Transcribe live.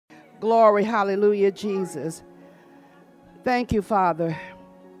Glory, hallelujah, Jesus. Thank you, Father.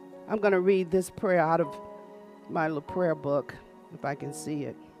 I'm going to read this prayer out of my little prayer book, if I can see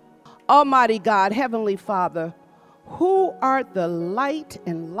it. Almighty God, Heavenly Father, who art the light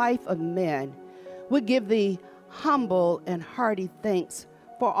and life of men, we give thee humble and hearty thanks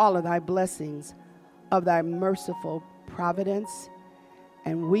for all of thy blessings of thy merciful providence.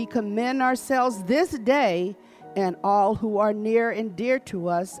 And we commend ourselves this day and all who are near and dear to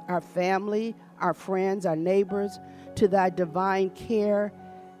us, our family, our friends, our neighbors, to thy divine care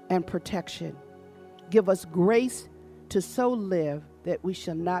and protection. Give us grace to so live that we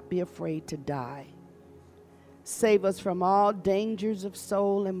shall not be afraid to die. Save us from all dangers of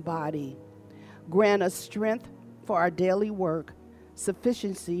soul and body. Grant us strength for our daily work,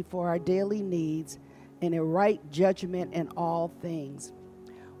 sufficiency for our daily needs, and a right judgment in all things.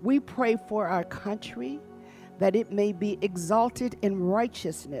 We pray for our country, that it may be exalted in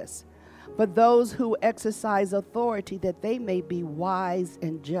righteousness, for those who exercise authority, that they may be wise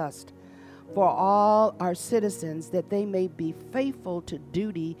and just, for all our citizens, that they may be faithful to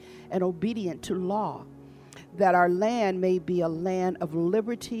duty and obedient to law, that our land may be a land of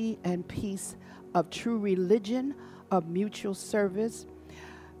liberty and peace, of true religion, of mutual service,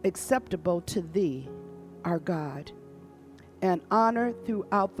 acceptable to thee, our God, and honor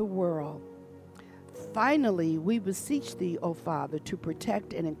throughout the world. Finally, we beseech thee, O Father, to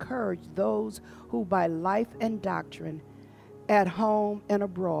protect and encourage those who by life and doctrine, at home and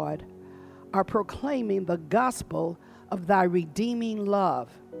abroad, are proclaiming the gospel of thy redeeming love.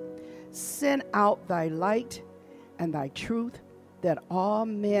 Send out thy light and thy truth, that all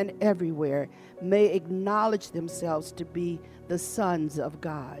men everywhere may acknowledge themselves to be the sons of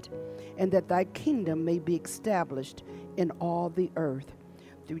God, and that thy kingdom may be established in all the earth,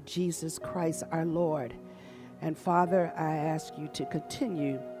 through Jesus Christ our Lord. And Father, I ask you to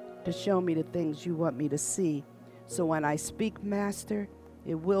continue to show me the things you want me to see, so when I speak, Master,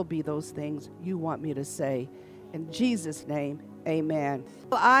 it will be those things you want me to say. In Jesus' name, amen.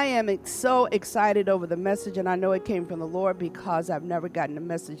 I am so excited over the message, and I know it came from the Lord because I've never gotten a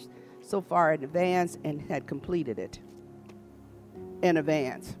message so far in advance and had completed it in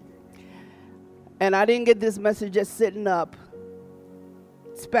advance. And I didn't get this message just sitting up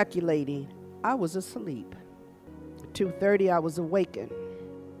speculating. I was asleep. 2:30, I was awakened.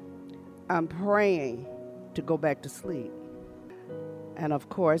 I'm praying to go back to sleep. And of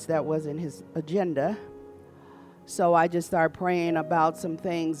course, that wasn't his agenda. So I just started praying about some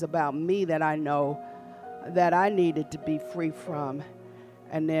things about me that I know that I needed to be free from.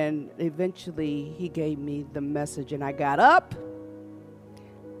 And then eventually he gave me the message, and I got up,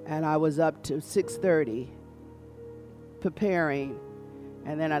 and I was up to 6:30 preparing,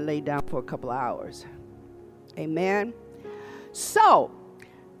 and then I laid down for a couple of hours. Amen. So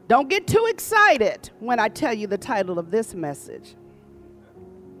don't get too excited when I tell you the title of this message.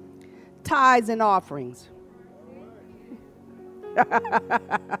 Tithes and offerings.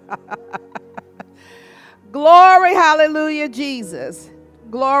 Glory, hallelujah, Jesus.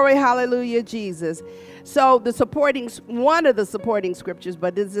 Glory, hallelujah, Jesus. So one of the supporting scriptures,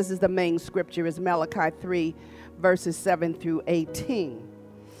 but this is the main scripture, is Malachi 3, verses 7 through 18.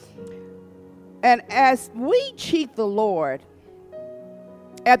 And as we cheat the Lord,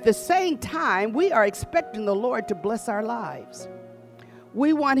 at the same time, we are expecting the Lord to bless our lives.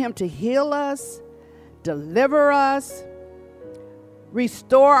 We want him to heal us, deliver us,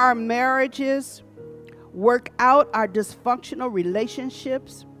 restore our marriages, work out our dysfunctional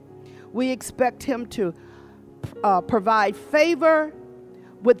relationships. We expect him to provide favor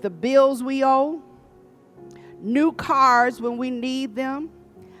with the bills we owe, new cars when we need them,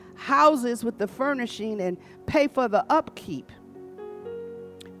 houses with the furnishing and pay for the upkeep,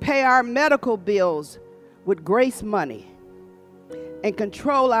 pay our medical bills with grace money, and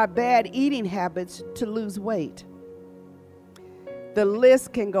control our bad eating habits to lose weight. The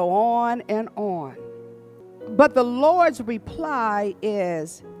list can go on and on. But the Lord's reply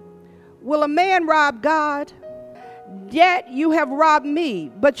is, will a man rob God? Yet you have robbed me.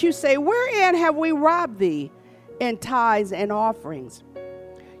 But you say, wherein have we robbed thee? In tithes and offerings.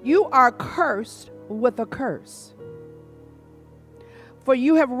 You are cursed with a curse. For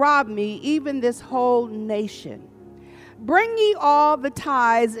you have robbed me, even this whole nation. Bring ye all the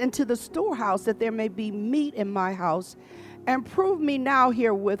tithes into the storehouse, that there may be meat in my house. And prove me now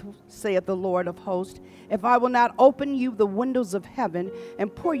herewith, saith the Lord of hosts, if I will not open you the windows of heaven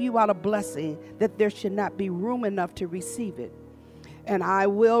and pour you out a blessing, that there should not be room enough to receive it. And I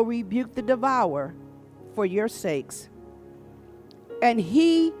will rebuke the devourer for your sakes. And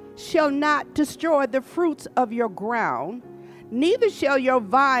he shall not destroy the fruits of your ground, Neither shall your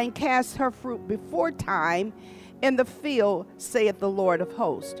vine cast her fruit before time in the field, saith the Lord of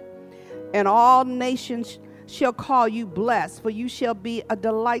hosts. And all nations shall call you blessed, for you shall be a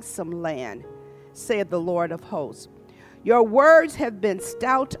delightsome land, saith the Lord of hosts. Your words have been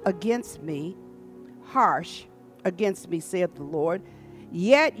stout against me, harsh against me, saith the Lord.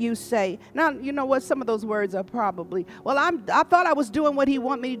 Yet you say, now you know what, some of those words are probably, well, I thought I was doing what he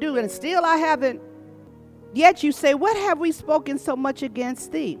want me to do, and still I haven't. Yet you say, what have we spoken so much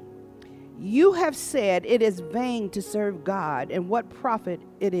against thee? You have said it is vain to serve God, and what profit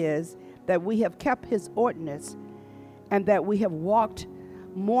it is that we have kept his ordinance, and that we have walked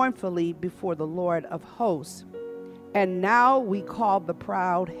mournfully before the Lord of hosts. And now we call the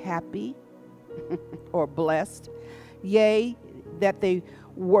proud happy or blessed, yea, that they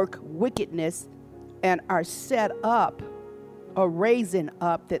work wickedness and are set up or raising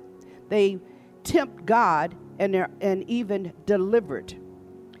up, that they tempt God and even delivered.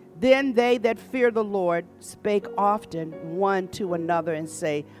 Then they that fear the Lord spake often one to another and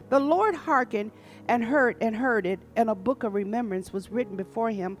say, the Lord hearkened and heard it, and a book of remembrance was written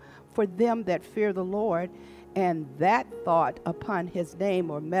before him for them that fear the Lord, and that thought upon his name,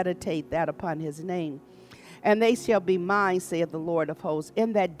 or meditate that upon his name. And they shall be mine, saith the Lord of hosts,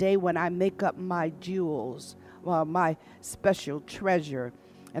 in that day when I make up my jewels, my special treasure,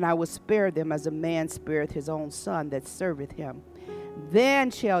 and I will spare them as a man spareth his own son that serveth him. Then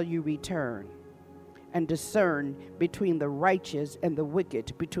shall you return and discern between the righteous and the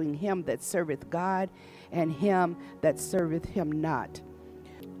wicked, between him that serveth God and him that serveth him not.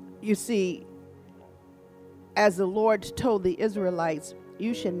 You see, as the Lord told the Israelites,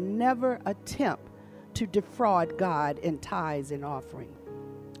 you should never attempt to defraud God in tithes and offering.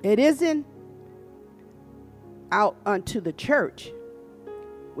 It isn't out unto the church,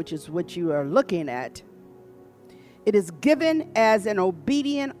 which is what you are looking at. It is given as an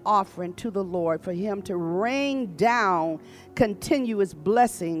obedient offering to the Lord for him to rain down continuous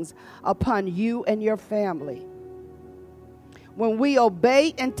blessings upon you and your family. When we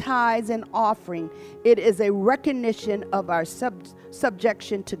obey in tithes and offering, it is a recognition of our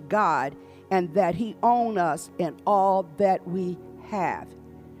subjection to God, and that he owns us in all that we have.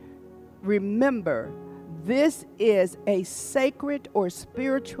 Remember, this is a sacred or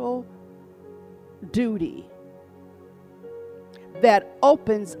spiritual duty that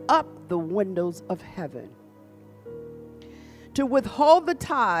opens up the windows of heaven. To withhold the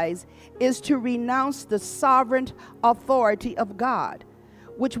tithes is to renounce the sovereign authority of God,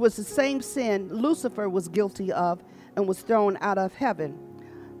 which was the same sin Lucifer was guilty of and was thrown out of heaven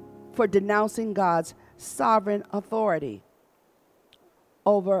for denouncing God's sovereign authority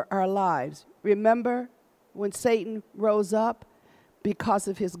over our lives. Remember when Satan rose up because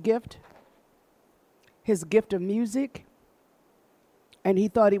of his gift of music? And he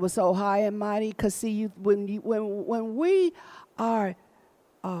thought he was so high and mighty. Because see, when we are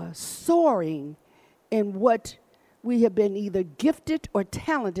soaring in what we have been either gifted or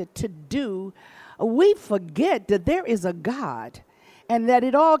talented to do, we forget that there is a God and that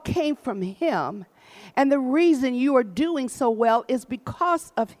it all came from him. And the reason you are doing so well is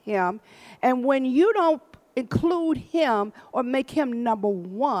because of him. And when you don't include him or make him number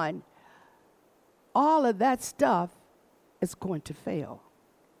one, all of that stuff is going to fail.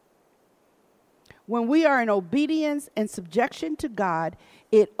 When we are in obedience and subjection to God,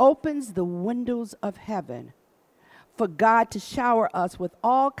 it opens the windows of heaven for God to shower us with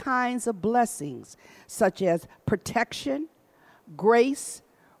all kinds of blessings, such as protection, grace,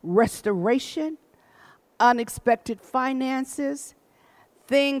 restoration, unexpected finances,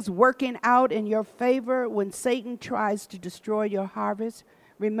 things working out in your favor when Satan tries to destroy your harvest.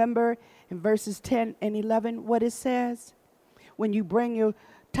 Remember in verses 10 and 11 what it says? When you bring your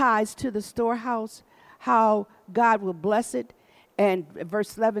tithes to the storehouse, how God will bless it. And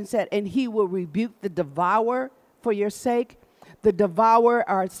verse 11 said, and he will rebuke the devourer for your sake. The devourer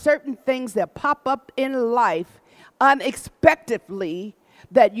are certain things that pop up in life unexpectedly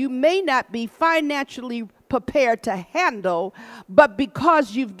that you may not be financially prepared to handle, but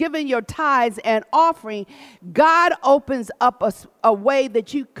because you've given your tithes and offering, God opens up a way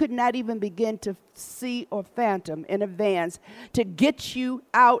that you could not even begin to see or phantom in advance to get you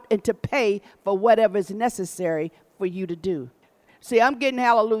out and to pay for whatever is necessary for you to do. See, I'm getting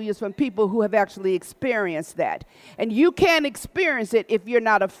hallelujahs from people who have actually experienced that. And you can't experience it if you're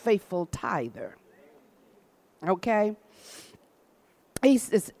not a faithful tither. Okay? He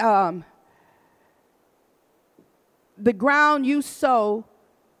says, the ground you sow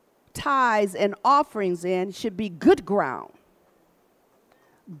tithes and offerings in should be good ground.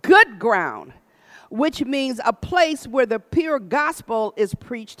 Good ground, which means a place where the pure gospel is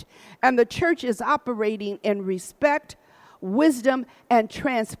preached and the church is operating in respect, wisdom, and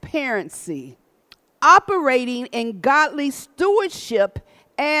transparency, operating in godly stewardship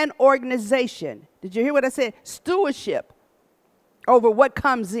and organization. Did you hear what I said? Stewardship over what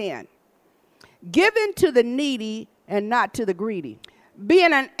comes in. Given to the needy and not to the greedy.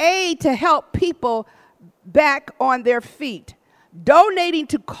 Being an aid to help people back on their feet. Donating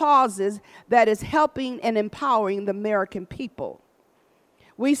to causes that is helping and empowering the American people.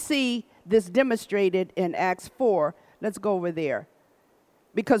 We see this demonstrated in Acts 4. Let's go over there.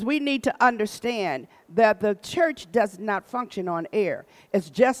 Because we need to understand that the church does not function on air. It's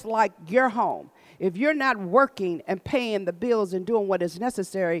just like your home. If you're not working and paying the bills and doing what is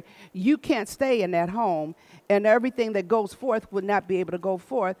necessary, you can't stay in that home, and everything that goes forth would not be able to go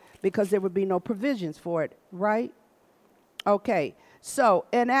forth because there would be no provisions for it, right? Okay, so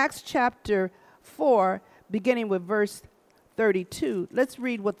in Acts chapter 4, beginning with verse 32, let's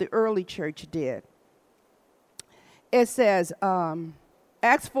read what the early church did. It says,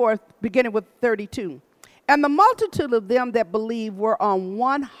 Acts 4, beginning with 32. And the multitude of them that believed were on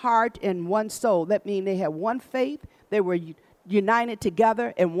one heart and one soul. That means they had one faith. They were united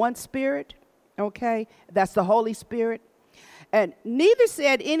together in one spirit. Okay? That's the Holy Spirit. And neither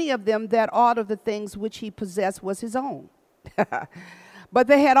said any of them that aught of the things which he possessed was his own. But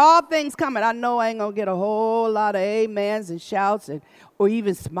they had all things coming. I know I ain't going to get a whole lot of amens and shouts or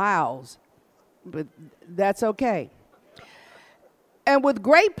even smiles. But that's okay. And with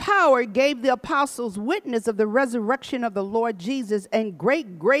great power gave the apostles witness of the resurrection of the Lord Jesus, and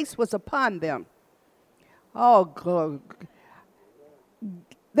great grace was upon them. Oh, glory.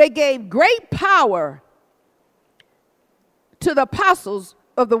 They gave great power to the apostles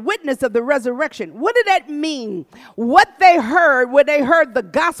of the witness of the resurrection. What did that mean? What they heard, when they heard the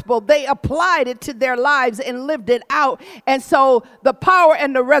gospel, they applied it to their lives and lived it out. And so the power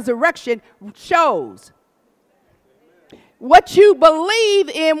and the resurrection shows. What you believe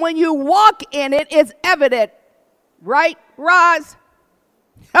in when you walk in it is evident. Right, Roz?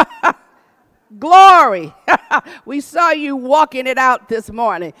 Glory. We saw you walking it out this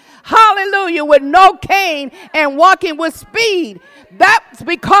morning. Hallelujah, with no cane and walking with speed. That's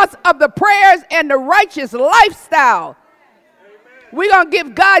because of the prayers and the righteous lifestyle. We're going to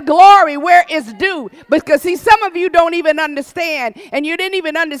give God glory where it's due. Because, see, some of you don't even understand. And you didn't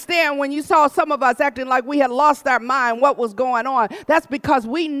even understand when you saw some of us acting like we had lost our mind what was going on. That's because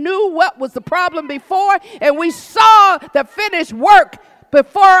we knew what was the problem before. And we saw the finished work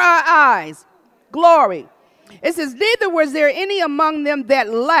before our eyes. Glory. It says, neither was there any among them that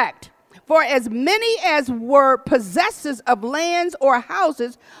lacked. For as many as were possessors of lands or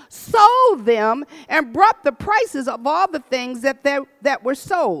houses sold them and brought the prices of all the things that were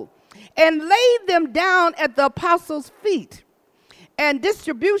sold and laid them down at the apostles' feet. And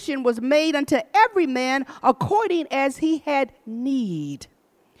distribution was made unto every man according as he had need.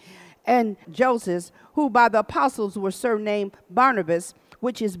 And Joseph, who by the apostles were surnamed Barnabas,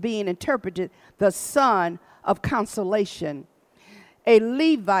 which is being interpreted the son of consolation, a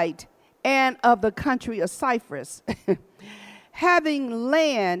Levite, and of the country of Cyprus, having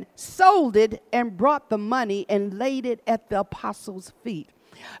land, sold it and brought the money and laid it at the apostles' feet.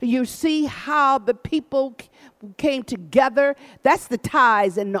 You see how the people came together? That's the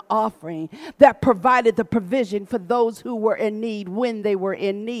tithes and the offering that provided the provision for those who were in need when they were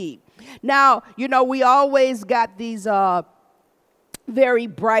in need. Now, you know, we always got these very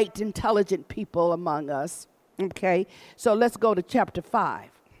bright, intelligent people among us. Okay, so let's go to chapter 5.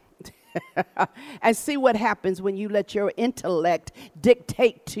 And see what happens when you let your intellect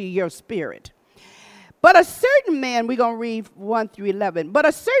dictate to your spirit. But a certain man, we're going to read 1 through 11. But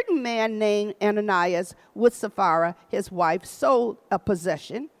a certain man named Ananias with Sapphira, his wife, sold a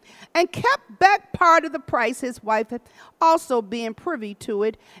possession and kept back part of the price, his wife had also being privy to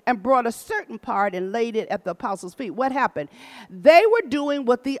it, and brought a certain part and laid it at the apostles' feet. What happened? They were doing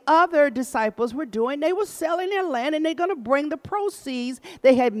what the other disciples were doing. They were selling their land, and they're going to bring the proceeds.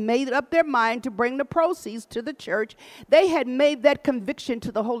 They had made up their mind to bring the proceeds to the church. They had made that conviction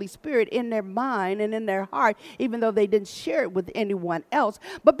to the Holy Spirit in their mind and in their heart, even though they didn't share it with anyone else.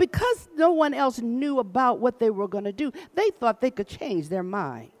 But because no one else knew about what they were going to do, they thought they could change their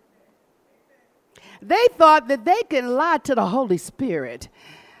mind. They thought that they can lie to the Holy Spirit.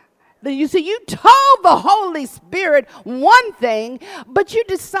 You see, you told the Holy Spirit one thing, but you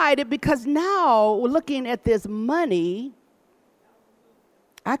decided because now looking at this money,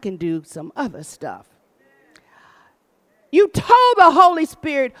 I can do some other stuff. You told the Holy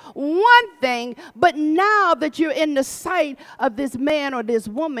Spirit one thing, but now that you're in the sight of this man or this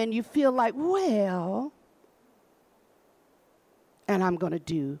woman, you feel like, well, and I'm going to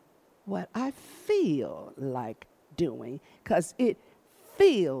do what I feel like doing because it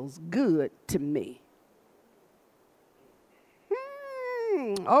feels good to me.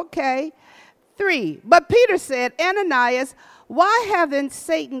 Okay. 3. But Peter said, Ananias, why have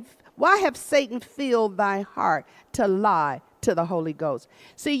Satan filled thy heart to lie to the Holy Ghost?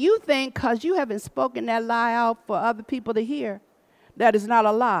 See, you think because you haven't spoken that lie out for other people to hear, that is not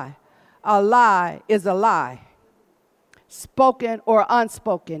a lie. A lie is a lie, spoken or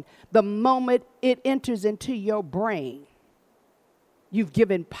unspoken. The moment it enters into your brain, you've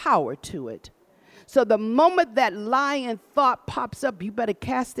given power to it. So the moment that lying thought pops up, you better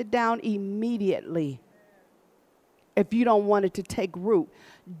cast it down immediately if you don't want it to take root.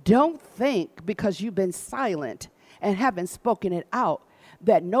 Don't think because you've been silent and haven't spoken it out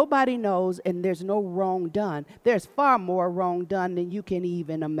that nobody knows and there's no wrong done. There's far more wrong done than you can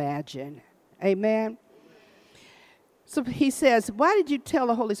even imagine. Amen? So he says, why did you tell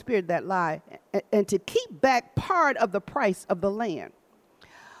the Holy Spirit that lie? And to keep back part of the price of the land.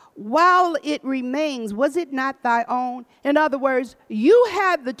 While it remains, was it not thy own? In other words, you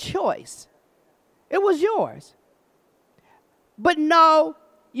had the choice. It was yours. But no,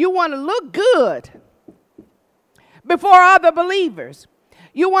 you want to look good before other believers.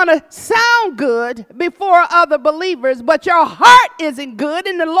 You want to sound good before other believers, but your heart isn't good,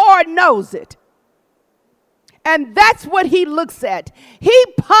 and the Lord knows it. And that's what he looks at. He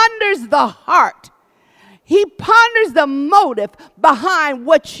ponders the heart. He ponders the motive behind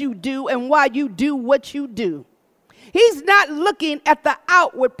what you do and why you do what you do. He's not looking at the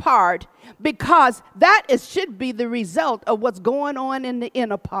outward part because that should be the result of what's going on in the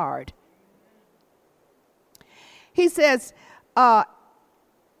inner part. He says, it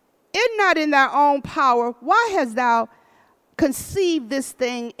not in thy own power, why hast thou conceived this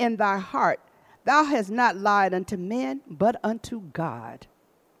thing in thy heart? Thou hast not lied unto men, but unto God.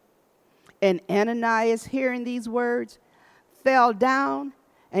 And Ananias, hearing these words, fell down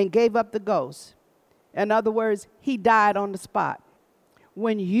and gave up the ghost. In other words, he died on the spot.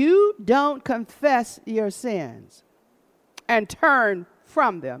 When you don't confess your sins and turn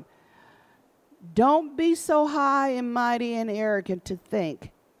from them, don't be so high and mighty and arrogant to think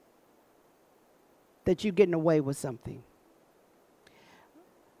that you're getting away with something.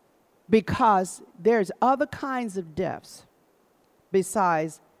 Because there's other kinds of deaths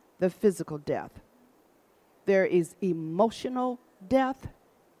besides the physical death. There is emotional death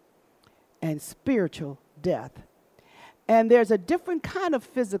and spiritual death. And there's a different kind of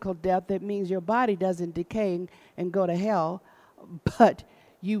physical death that means your body doesn't decay and go to hell, but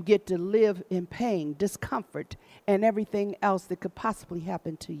you get to live in pain, discomfort, and everything else that could possibly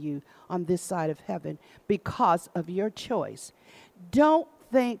happen to you on this side of heaven because of your choice. Don't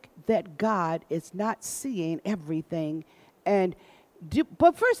think that God is not seeing everything.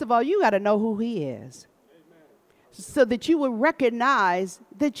 But first of all, you got to know who he is. Amen. So that you will recognize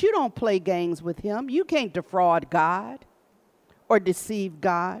that you don't play games with him. You can't defraud God or deceive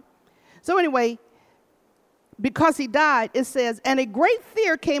God. So anyway, because he died, it says, and a great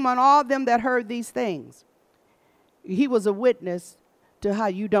fear came on all them that heard these things. He was a witness to how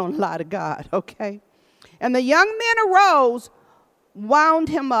you don't lie to God, okay? And the young men arose, wound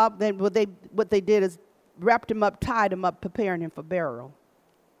him up. Then what they did is wrapped him up, tied him up, preparing him for burial,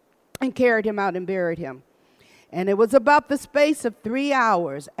 and carried him out and buried him. And it was about the space of 3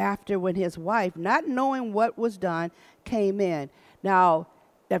 hours after when his wife, not knowing what was done, came in. Now,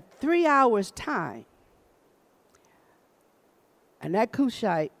 at 3 hours' time, and that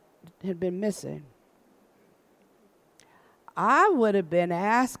Cushite had been missing, I would have been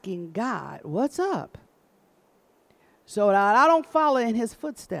asking God, what's up? So that I don't follow in his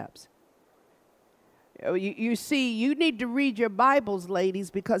footsteps. You see, you need to read your Bibles, ladies,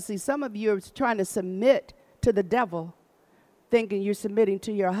 because, see, some of you are trying to submit to the devil, thinking you're submitting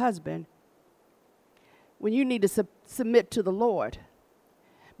to your husband, when you need to submit to the Lord.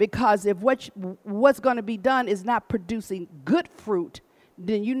 Because if what's going to be done is not producing good fruit,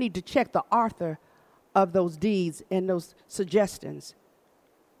 then you need to check the author of those deeds and those suggestions.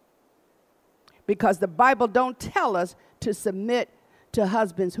 Because the Bible don't tell us to submit to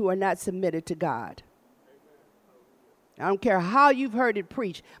husbands who are not submitted to God. I don't care how you've heard it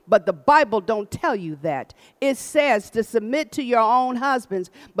preached, but the Bible don't tell you that. It says to submit to your own husbands,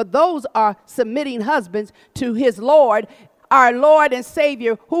 but those are submitting husbands to his Lord, our Lord and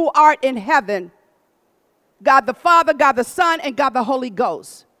Savior, who art in heaven, God the Father, God the Son, and God the Holy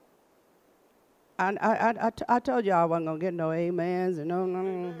Ghost. I told y'all I wasn't going to get no amens and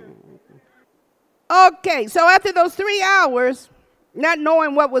no. Okay, so after those 3 hours, not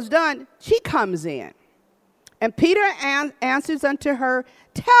knowing what was done, she comes in. And Peter answers unto her,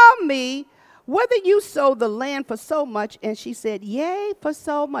 tell me whether you sold the land for so much. And she said, yea, for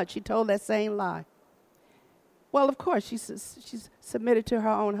so much. She told that same lie. Well, of course, she's submitted to her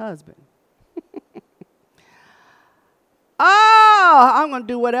own husband. Oh, I'm going to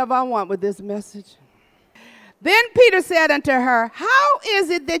do whatever I want with this message. Then Peter said unto her, how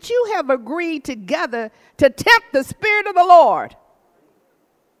is it that you have agreed together to tempt the Spirit of the Lord?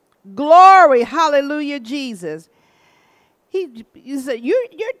 Glory, hallelujah, Jesus. He said,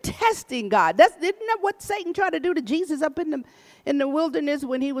 you're testing God. Isn't that what Satan tried to do to Jesus up in the wilderness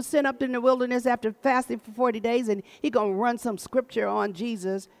when he was sent up in the wilderness after fasting for 40 days? And he going to run some scripture on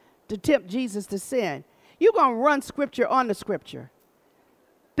Jesus to tempt Jesus to sin. You're going to run scripture on the scripture,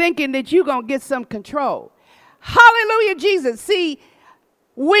 thinking that you're going to get some control. Hallelujah, Jesus. See,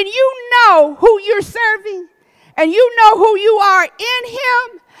 when you know who you're serving and you know who you are in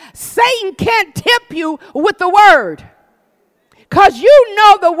him, Satan can't tempt you with the word. Because you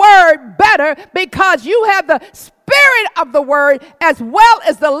know the word better, because you have the spirit of the word as well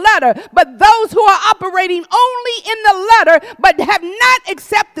as the letter. But those who are operating only in the letter but have not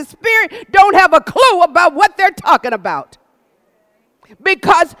accepted the spirit don't have a clue about what they're talking about.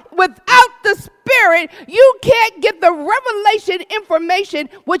 Because without the spirit, you can't get the revelation information,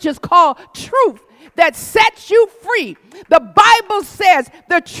 which is called truth, that sets you free. The Bible says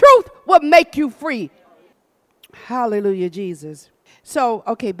the truth will make you free. Hallelujah, Jesus. So,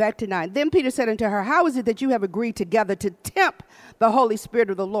 okay, back to 9. Then Peter said unto her, how is it that you have agreed together to tempt the Holy Spirit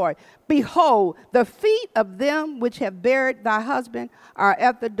of the Lord? Behold, the feet of them which have buried thy husband are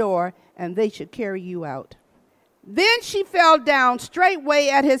at the door, and they should carry you out. Then she fell down straightway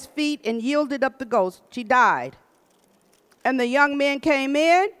at his feet and yielded up the ghost. She died. And the young men came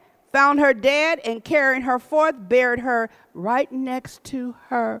in, found her dead, and carrying her forth, buried her right next to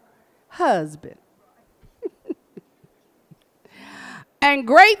her husband. And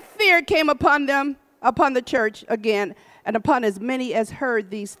great fear came upon them, upon the church again, and upon as many as heard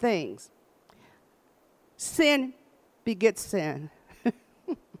these things. Sin begets sin.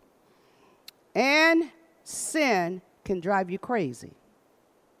 And sin can drive you crazy,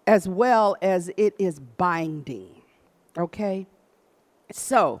 as well as it is binding. Okay?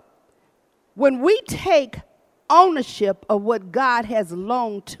 So, when we take ownership of what God has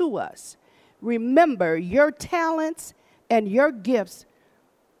loaned to us, remember your talents and your gifts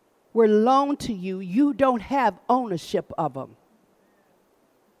were loaned to you. You don't have ownership of them.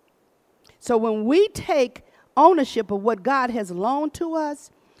 So when we take ownership of what God has loaned to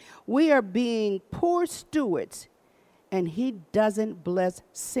us, we are being poor stewards, and he doesn't bless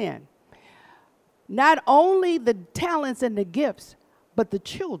sin. Not only the talents and the gifts, but the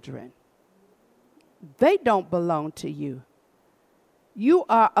children. They don't belong to you. You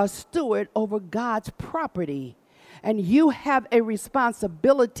are a steward over God's property, and you have a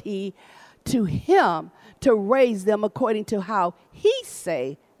responsibility to him to raise them according to how he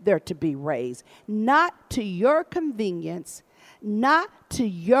say they're to be raised, not to your convenience, not to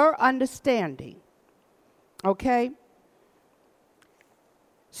your understanding. Okay?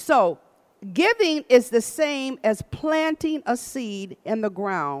 So, giving is the same as planting a seed in the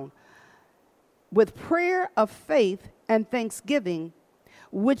ground with prayer of faith and thanksgiving,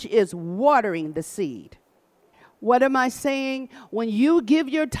 which is watering the seed. What am I saying? When you give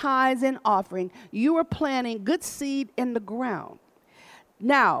your tithes and offering, you are planting good seed in the ground.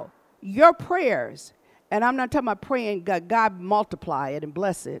 Now, your prayers, and I'm not talking about praying God multiply it and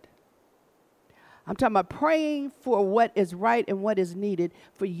bless it. I'm talking about praying for what is right and what is needed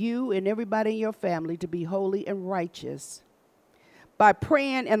for you and everybody in your family to be holy and righteous. By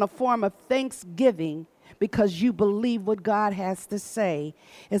praying in a form of thanksgiving because you believe what God has to say,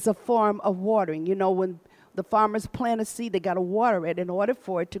 it's a form of watering. You know, when the farmers plant a seed, they got to water it in order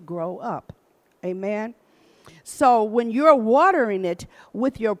for it to grow up. Amen? So when you're watering it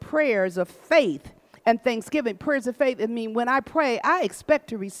with your prayers of faith and thanksgiving, prayers of faith, I mean, when I pray, I expect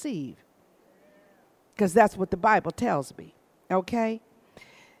to receive. Because that's what the Bible tells me. Okay?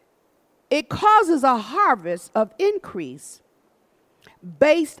 It causes a harvest of increase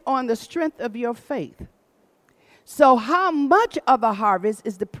based on the strength of your faith. So how much of a harvest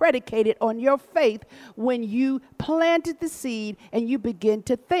is predicated on your faith when you planted the seed and you begin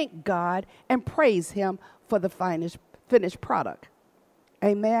to thank God and praise him for the finished product.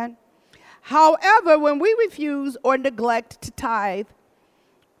 Amen. However, when we refuse or neglect to tithe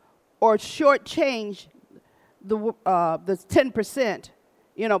or shortchange the 10%,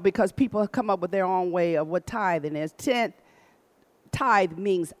 because people have come up with their own way of what tithing is. Tithe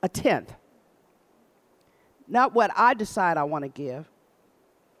means a tenth. Not what I decide I want to give.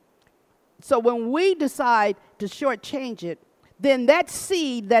 So when we decide to shortchange it, then that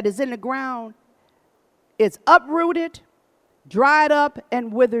seed that is in the ground is uprooted, dried up,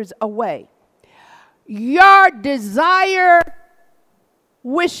 and withers away. Your desire,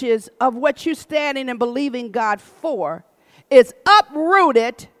 wishes of what you're standing and believing God for is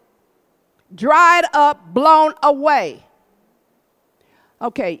uprooted, dried up, blown away.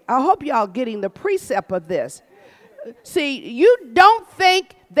 Okay, I hope y'all getting the precept of this. See, you don't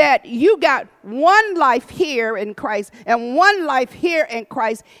think that you got one life here in Christ and one life here in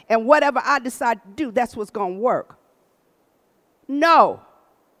Christ, and whatever I decide to do, that's what's going to work. No.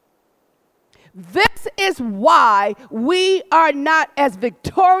 This is why we are not as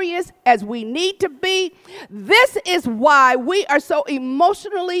victorious as we need to be. This is why we are so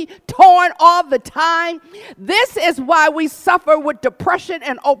emotionally torn all the time. This is why we suffer with depression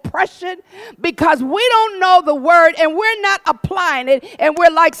and oppression, because we don't know the word and we're not applying it, and we're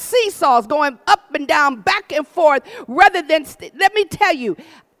like seesaws going up and down, back and forth, rather than, let me tell you,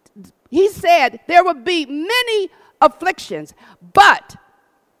 he said there would be many afflictions, but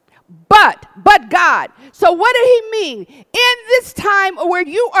God. So what did he mean? In this time where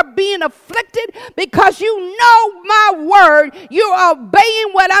you are being afflicted because you know my word, you are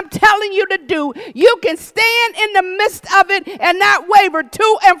obeying what I'm telling you to do, you can stand in the midst of it and not waver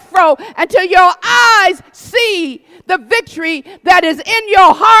to and fro until your eyes see the victory that is in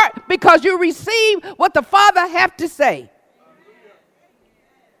your heart, because you receive what the Father has to say.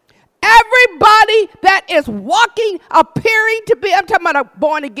 Everybody that is walking, appearing to be, I'm talking about a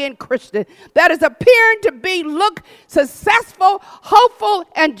born-again Christian, that is appearing to be, look successful, hopeful,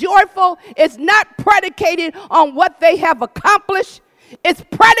 and joyful, is not predicated on what they have accomplished. It's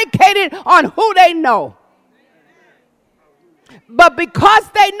predicated on who they know. But because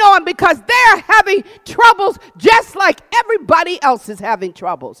they know and because they're having troubles just like everybody else is having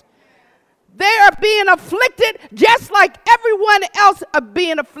troubles, they are being afflicted just like everyone else are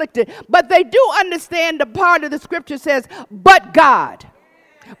being afflicted. But they do understand the part of the scripture says, but God.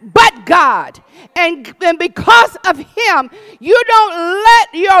 But God. And because of him, you don't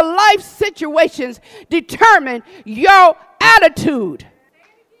let your life situations determine your attitude.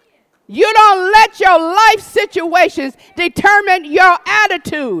 You don't let your life situations determine your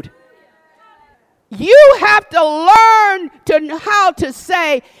attitude. You have to learn how to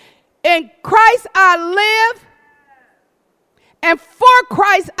say, in Christ I live, and for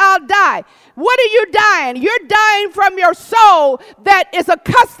Christ I'll die. What are you dying? You're dying from your soul that is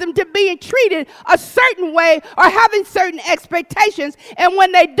accustomed to being treated a certain way or having certain expectations, and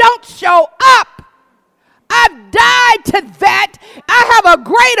when they don't show up, I've died to that. I have a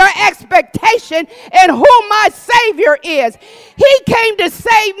greater expectation in who my Savior is. He came to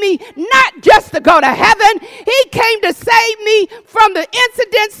save me, not just to go to heaven. He came to save me from the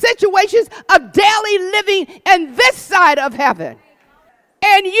incident situations of daily living in this side of heaven.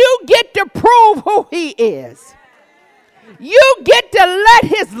 And you get to prove who he is. You get to let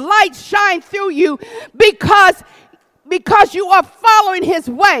his light shine through you because you are following his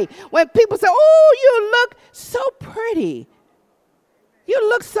way. When people say, oh, you look so pretty. You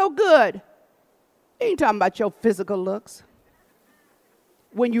look so good. You ain't talking about your physical looks.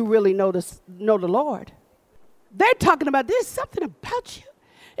 When you really know the Lord. They're talking about there's something about you.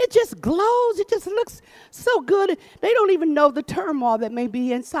 It just glows. It just looks so good. They don't even know the turmoil that may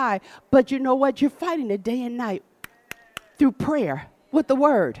be inside. But you know what? You're fighting it day and night through prayer with the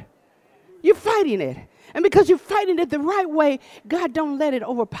word. You're fighting it. And because you're fighting it the right way, God don't let it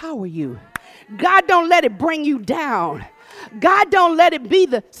overpower you. God don't let it bring you down. God don't let it be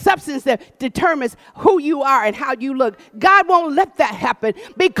the substance that determines who you are and how you look. God won't let that happen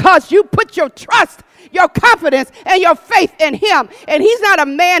because you put your trust, your confidence, and your faith in him. And he's not a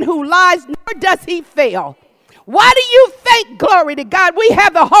man who lies, nor does he fail. Why do you think, glory to God, we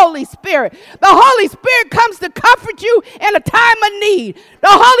have the Holy Spirit? The Holy Spirit comes to comfort you in a time of need. The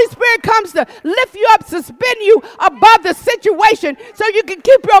Holy Spirit comes to lift you up, suspend you above the situation so you can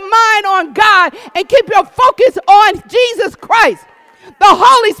keep your mind on God and keep your focus on Jesus Christ. The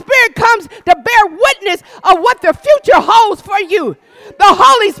Holy Spirit comes to bear witness of what the future holds for you. The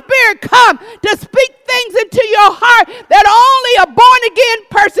Holy Spirit comes to speak things into your heart that only a born-again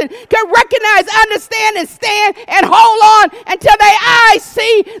person can recognize, understand, and stand and hold on until their eyes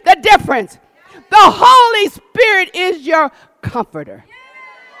see the difference. The Holy Spirit is your comforter.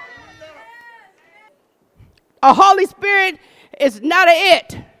 A Holy Spirit is not a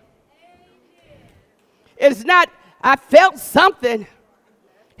it. It's not, I felt something.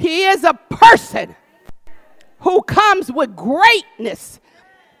 He is a person who comes with greatness,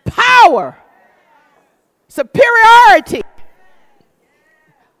 power, superiority,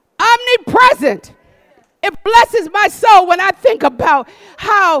 omnipresent. It blesses my soul when I think about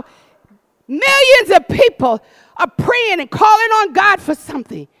how millions of people are praying and calling on God for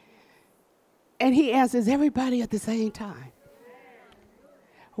something, and he answers everybody at the same time.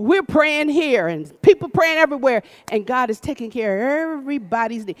 We're praying here and people praying everywhere, and God is taking care of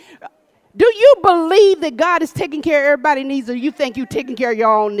everybody's needs. Do you believe that God is taking care of everybody's needs, or you think you're taking care of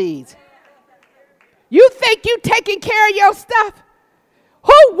your own needs? You think you're taking care of your stuff?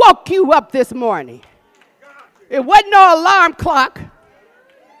 Who woke you up this morning? It wasn't no alarm clock.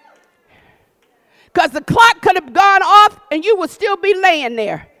 Because the clock could have gone off and you would still be laying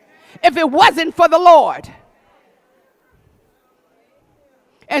there if it wasn't for the Lord.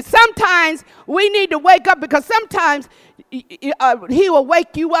 And sometimes we need to wake up, because sometimes he will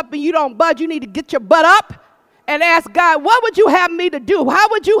wake you up and you don't budge. You need to get your butt up and ask God, what would you have me to do? How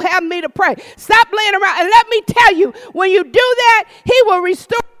would you have me to pray? Stop laying around. And let me tell you, when you do that, he will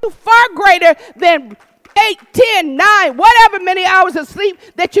restore you far greater than 8, 10, 9, whatever many hours of sleep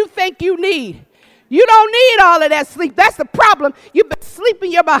that you think you need. You don't need all of that sleep. That's the problem. You've been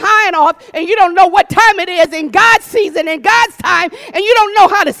sleeping your behind off, and you don't know what time it is in God's season, in God's time, and you don't know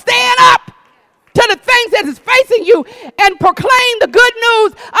how to stand up to the things that is facing you and proclaim the good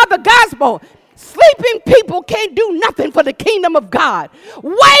news of the gospel. Sleeping people can't do nothing for the kingdom of God.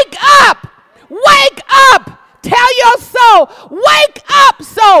 Wake up! Wake up! Tell your soul, wake up,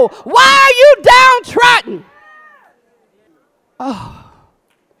 soul. Why are you downtrodden? Oh,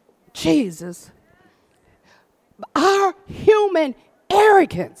 Jesus. Our human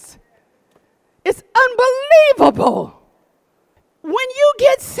arrogance is unbelievable. When you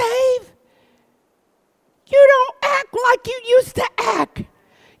get saved, you don't act like you used to act.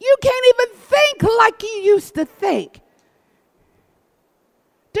 You can't even think like you used to think.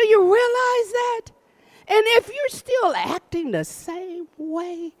 Do you realize that? And if you're still acting the same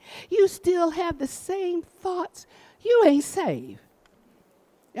way, you still have the same thoughts, you ain't saved.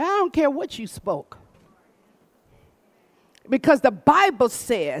 I don't care what you spoke. Because the Bible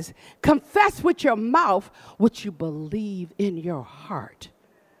says, confess with your mouth what you believe in your heart.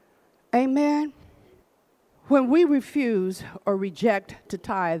 Amen? When we refuse or reject to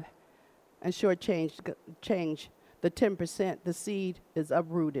tithe and change the 10%, the seed is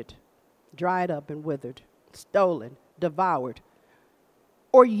uprooted, dried up and withered, stolen, devoured,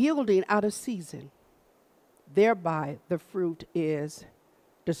 or yielding out of season. Thereby the fruit is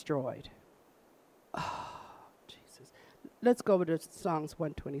destroyed. Oh, Jesus. Let's go over to Psalms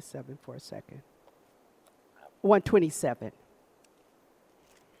 127 for a second. 127.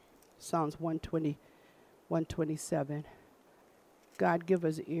 Psalms 127. God, give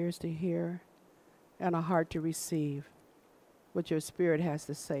us ears to hear and a heart to receive what your Spirit has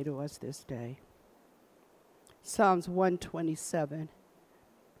to say to us this day. Psalms 127.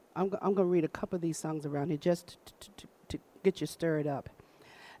 I'm going to read a couple of these songs around here just to get you stirred up.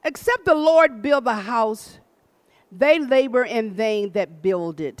 Except the Lord build the house, they labor in vain that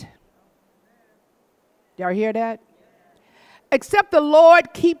build it. Y'all hear that? Except the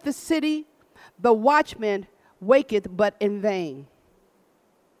Lord keep the city, the watchman waketh but in vain.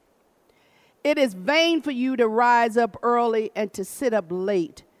 It is vain for you to rise up early and to sit up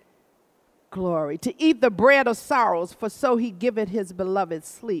late. Glory. To eat the bread of sorrows, for so he giveth his beloved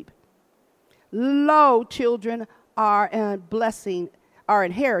sleep. Lo, children are an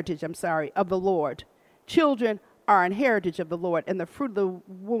heritage of the Lord. Children are an heritage of the Lord, and the fruit of the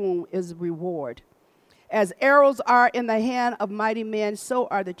womb is reward. As arrows are in the hand of mighty men, so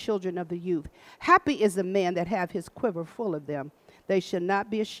are the children of the youth. Happy is the man that hath his quiver full of them. They shall not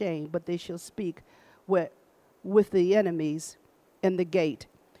be ashamed, but they shall speak with the enemies in the gate.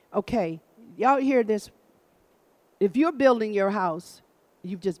 Okay, y'all hear this? If you're building your house,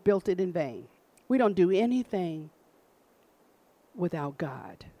 you've just built it in vain. We don't do anything without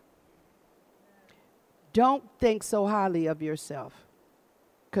God. Don't think so highly of yourself,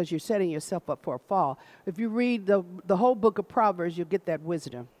 because you're setting yourself up for a fall. If you read the whole book of Proverbs, you'll get that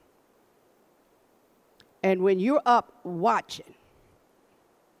wisdom. And when you're up watching,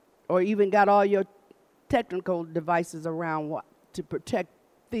 or even got all your technical devices around to protect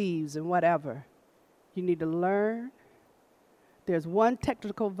thieves and whatever, you need to learn. There's one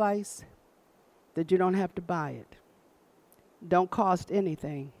technical device that you don't have to buy it. Don't cost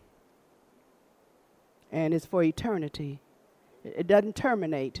anything. And it's for eternity. It doesn't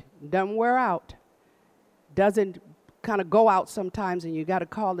terminate, doesn't wear out, doesn't kind of go out sometimes, and you got to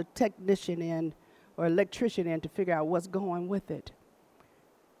call the technician in or electrician in to figure out what's going with it.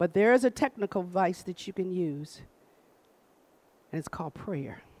 But there is a technical device that you can use, and it's called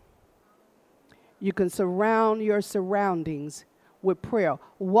prayer. You can surround your surroundings with prayer.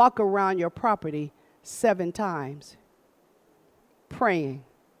 Walk around your property 7 times praying.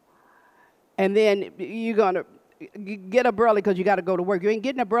 And then you're going to get up early because you got to go to work. You ain't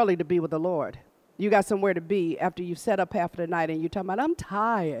getting up early to be with the Lord. You got somewhere to be after you've set up half of the night and you're talking about, I'm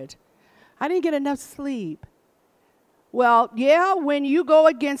tired. I didn't get enough sleep. Well, yeah, when you go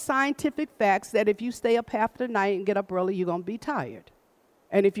against scientific facts that if you stay up half the night and get up early, you're going to be tired.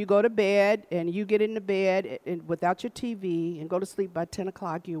 And if you go to bed and you get into bed and without your TV and go to sleep by 10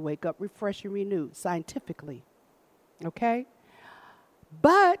 o'clock, you wake up refreshed and renewed, scientifically. Okay?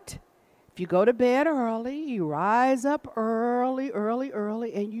 But if you go to bed early, you rise up early,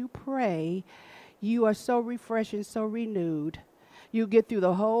 and you pray, you are so refreshed and so renewed. You get through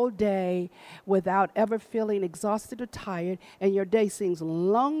the whole day without ever feeling exhausted or tired, and your day seems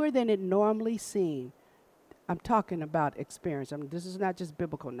longer than it normally seems. I'm talking about experience. This is not just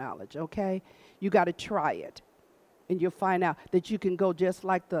biblical knowledge, okay? You got to try it, and you'll find out that you can go just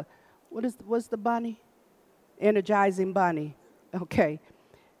like what's the bunny? Energizing bunny, okay?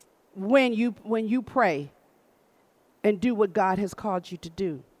 When you pray and do what God has called you to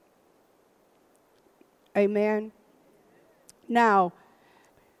do. Amen? Now,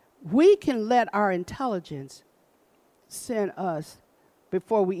 we can let our intelligence send us,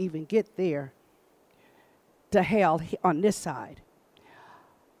 before we even get there, to hell on this side.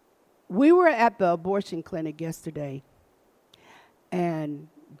 We were at the abortion clinic yesterday, and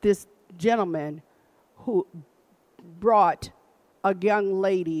this gentleman who brought a young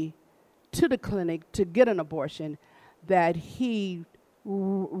lady to the clinic to get an abortion, that he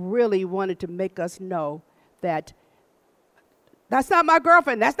really wanted to make us know that that's not my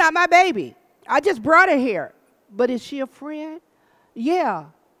girlfriend, that's not my baby. I just brought her here. But is she a friend? Yeah.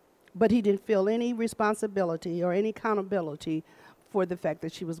 But he didn't feel any responsibility or any accountability for the fact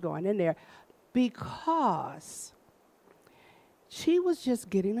that she was going in there because she was just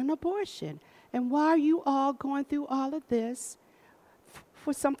getting an abortion. And why are you all going through all of this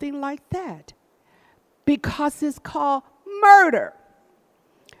for something like that? Because it's called murder.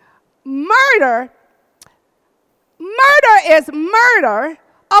 Murder is murder.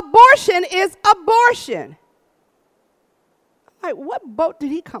 Abortion is abortion. Like, what boat did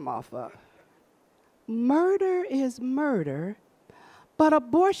he come off of? Murder is murder, but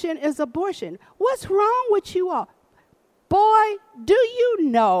abortion is abortion. What's wrong with you all? Boy, do you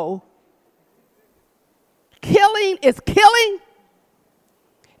know killing is killing?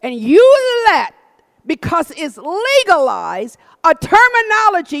 And you let, because it's legalized, a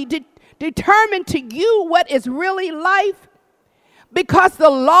terminology determine to you what is really life, because the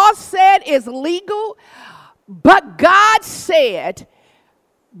law said it's legal. But God said,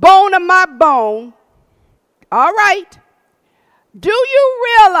 bone of my bone. All right. Do you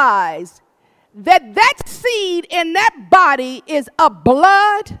realize that that seed in that body is of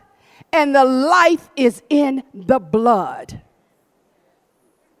blood and the life is in the blood?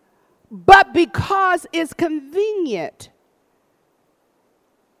 But because it's convenient,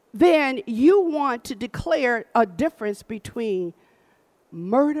 then you want to declare a difference between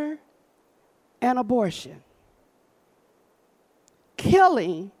murder and abortion.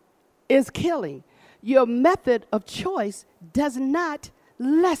 Killing is killing. Your method of choice does not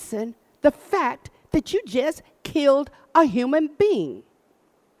lessen the fact that you just killed a human being.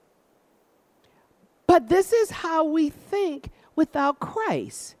 But this is how we think without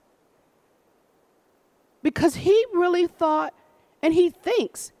Christ. Because he really thought, and he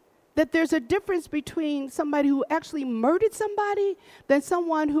thinks, that there's a difference between somebody who actually murdered somebody than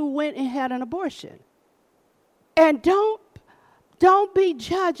someone who went and had an abortion. And don't be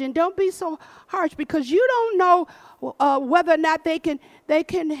judging. Don't be so harsh, because you don't know whether or not they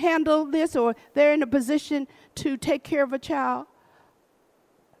can handle this, or they're in a position to take care of a child.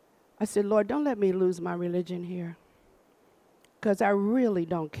 I said, Lord, don't let me lose my religion here, because I really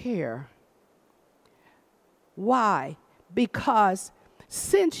don't care. Why? Because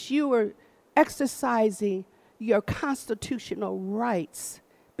since you are exercising your constitutional rights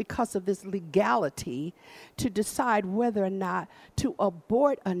because of this legality to decide whether or not to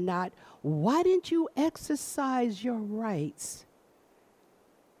abort or not, why didn't you exercise your rights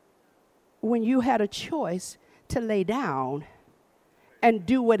when you had a choice to lay down and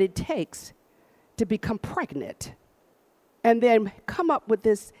do what it takes to become pregnant, and then come up with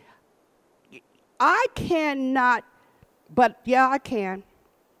this? I cannot, but yeah, I can.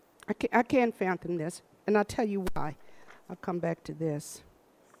 I can fathom this, and I'll tell you why. I'll come back to this.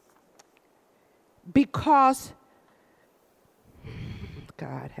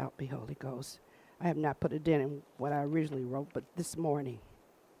 God, help me, Holy Ghost. I have not put it in what I originally wrote, but this morning.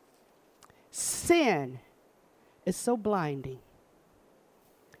 Sin is so blinding.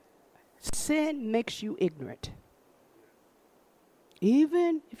 Sin makes you ignorant.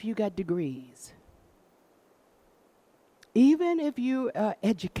 Even if you got degrees. Even if you are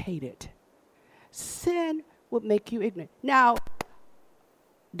educated. Sin will make you ignorant. Now,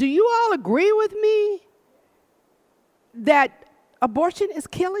 do you all agree with me that abortion is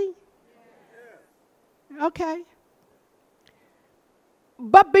killing? Okay.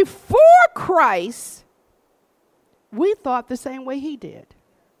 But before Christ, we thought the same way he did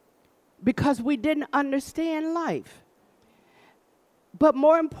because we didn't understand life. But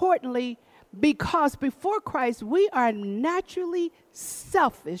more importantly, because before Christ, we are naturally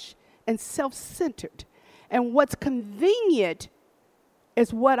selfish and self-centered. And what's convenient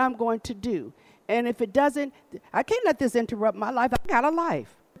is what I'm going to do. And if it doesn't, I can't let this interrupt my life. I got a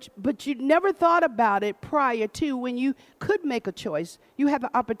life. But you never thought about it prior to when you could make a choice. You have an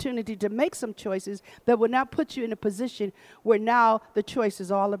opportunity to make some choices that would not put you in a position where now the choice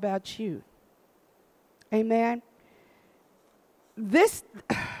is all about you. Amen. This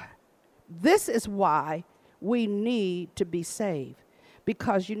is why we need to be saved.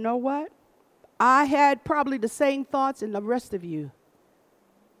 Because you know what? I had probably the same thoughts, and the rest of you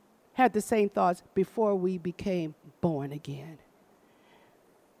had the same thoughts before we became born again.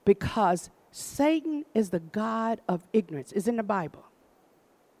 Because Satan is the god of ignorance. It's in the Bible.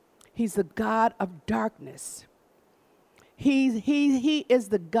 He's the god of darkness. He is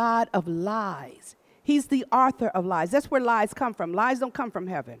the god of lies. He's the author of lies. That's where lies come from. Lies don't come from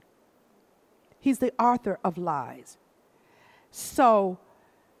heaven. He's the author of lies. So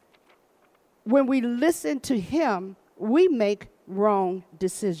when we listen to him, we make wrong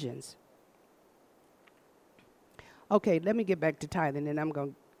decisions. Okay, let me get back to tithing, and I'm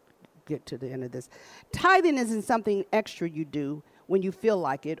going to get to the end of this. Tithing isn't something extra you do when you feel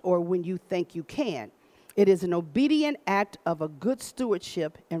like it or when you think you can. It is an obedient act of a good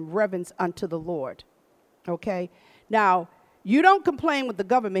stewardship and reverence unto the Lord. Okay? Now, you don't complain with the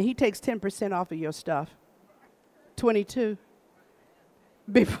government. He takes 10% off of your stuff. 22.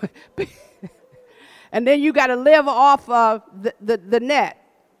 And then you got to live off of the net.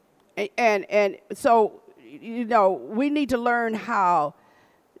 And so, you know, we need to learn how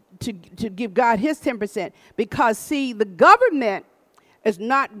to give God his 10%. Because, see, the government is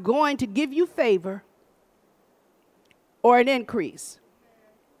not going to give you favor or an increase.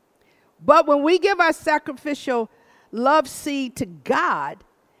 But when we give our sacrificial love seed to God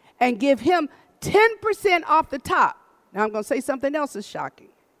and give him 10% off the top. Now, I'm going to say something else is shocking.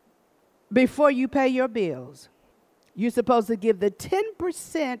 Before you pay your bills, you're supposed to give the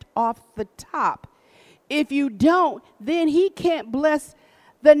 10% off the top. If you don't, then he can't bless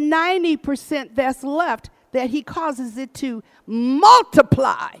the 90% that's left, that he causes it to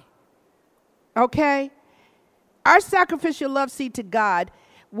multiply. Okay? Our sacrificial love seed to God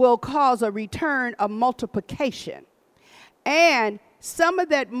will cause a return of multiplication. And some of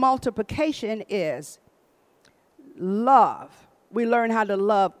that multiplication is love. We learn how to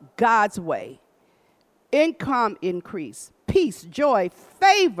love God's way. Income increase, peace, joy,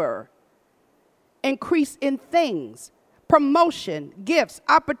 favor, increase in things, promotion, gifts,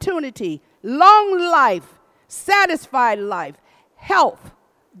 opportunity, long life, satisfied life, health,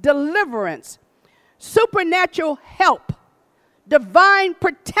 deliverance, supernatural help, divine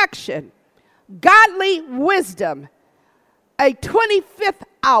protection, godly wisdom, a 25th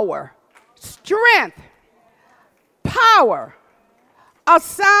hour, strength, power, a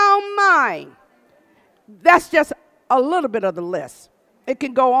sound mind. That's just a little bit of the list. It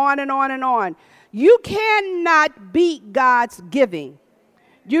can go on and on and on. You cannot beat God's giving.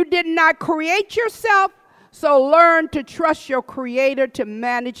 You did not create yourself, so learn to trust your Creator to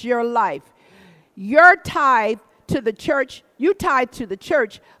manage your life. Your tithe to the church, you tithe to the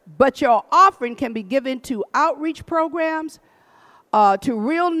church, but your offering can be given to outreach programs, to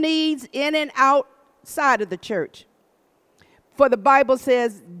real needs in and outside of the church. For the Bible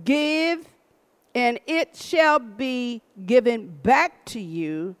says, give, and it shall be given back to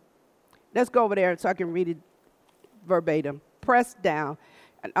you. Let's go over there so I can read it verbatim. Pressed down.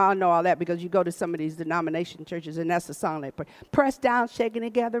 And I know all that because you go to some of these denomination churches, and that's the song they play. Pressed down, shaking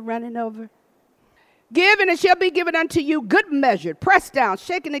together, running over. Give, and it shall be given unto you, good measure. Pressed down,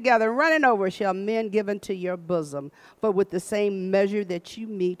 shaking together, running over, shall men give unto your bosom. For with the same measure that you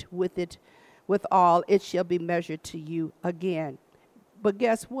meet with it, withal, it shall be measured to you again. But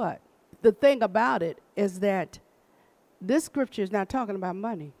guess what? The thing about it is that this scripture is not talking about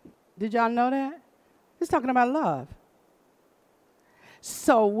money. Did y'all know that? It's talking about love.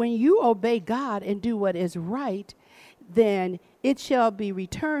 So when you obey God and do what is right, then it shall be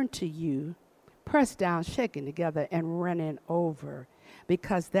returned to you, pressed down, shaken together, and running over.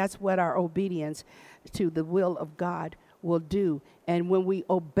 Because that's what our obedience to the will of God will do. And when we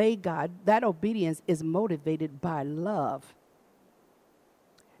obey God, that obedience is motivated by love,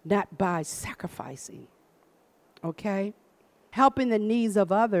 not by sacrificing. Okay? Helping the needs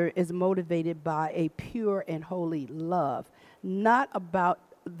of others is motivated by a pure and holy love, not about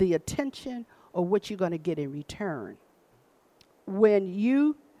the attention or what you're going to get in return. When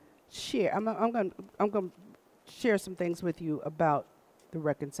you share, I'm going to share some things with you about the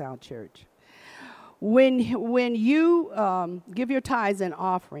Reconciled Church. When you give your tithes and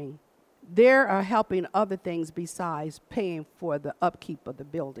offering, there are helping other things besides paying for the upkeep of the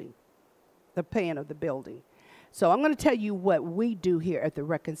building, the paying of the building. So I'm going to tell you what we do here at the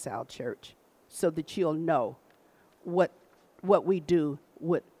Reconciled Church so that you'll know what we do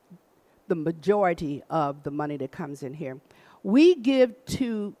with the majority of the money that comes in here. We give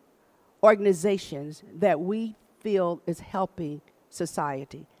to organizations that we feel is helping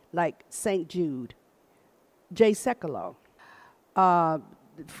society, like St. Jude, J. Sekulow,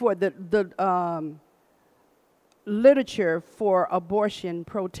 for the literature for abortion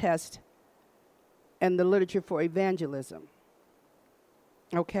protest and the literature for evangelism.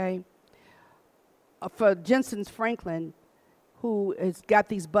 Okay? For Jensen Franklin, who has got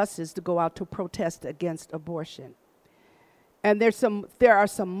these buses to go out to protest against abortion. And there are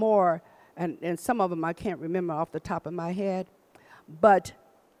some more, and some of them I can't remember off the top of my head, but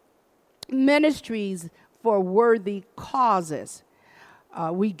ministries for worthy causes.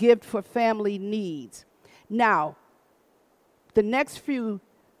 We give for family needs. Now, the next few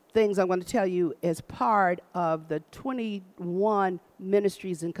things I'm going to tell you is part of the 21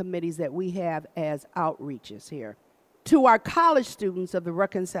 ministries and committees that we have as outreaches here. To our college students of the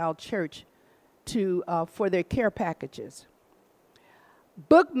Reconciled Church for their care packages.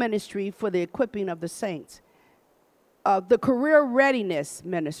 Book ministry for the equipping of the saints. The career readiness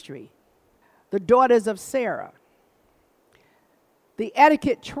ministry. The Daughters of Sarah. The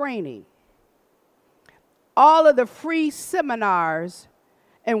etiquette training. All of the free seminars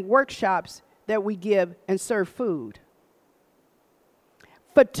and workshops that we give and serve food.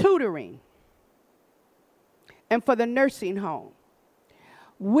 For tutoring. And for the nursing home.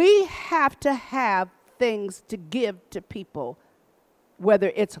 We have to have things to give to people,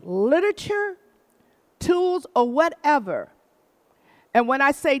 whether it's literature, tools, or whatever. And when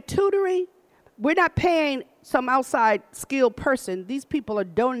I say tutoring, we're not paying some outside skilled person. These people are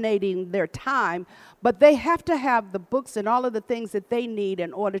donating their time, but they have to have the books and all of the things that they need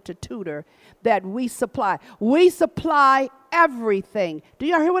in order to tutor that we supply. We supply everything. Do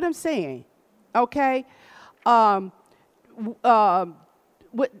y'all hear what I'm saying? Okay?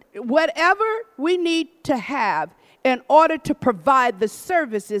 Whatever we need to have in order to provide the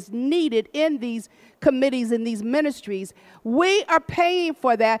services needed in these committees and these ministries, we are paying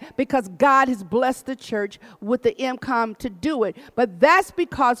for that because God has blessed the church with the income to do it. But that's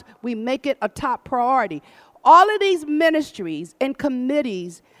because we make it a top priority. All of these ministries and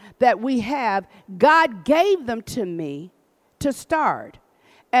committees that we have, God gave them to me to start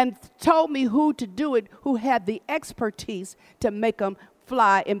and told me who to do it, who had the expertise to make them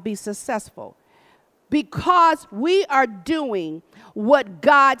fly and be successful. Because we are doing what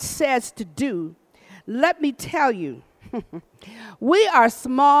God says to do, let me tell you, we are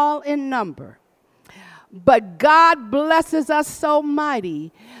small in number, but God blesses us so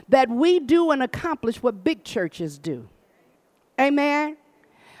mighty that we do and accomplish what big churches do. Amen?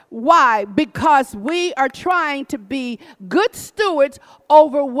 Why? Because we are trying to be good stewards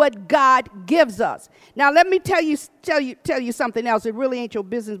over what God gives us. Now, let me tell you something else. It really ain't your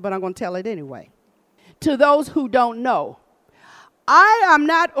business, but I'm going to tell it anyway. To those who don't know, I am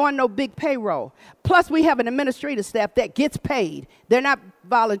not on no big payroll. Plus, we have an administrative staff that gets paid. They're not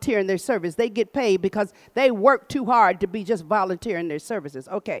volunteering their service. They get paid because they work too hard to be just volunteering their services.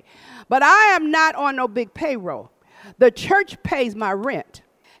 Okay. But I am not on no big payroll. The church pays my rent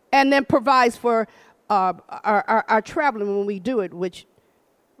and then provides for our traveling when we do it, which,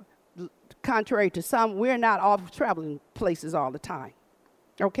 contrary to some, we're not off traveling places all the time.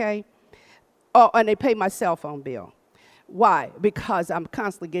 Okay? Oh, and they pay my cell phone bill. Why? Because I'm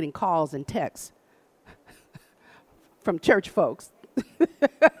constantly getting calls and texts from church folks.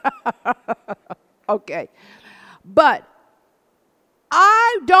 Okay. But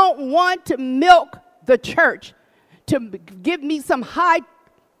I don't want to milk the church to give me some high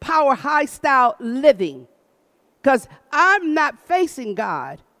power, high style living. Because I'm not facing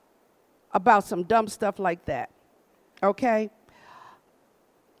God about some dumb stuff like that. Okay?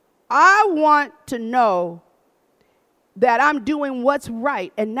 I want to know that I'm doing what's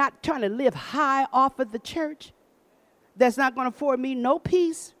right and not trying to live high off of the church. That's not going to afford me no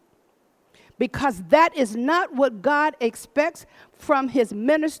peace, because that is not what God expects from his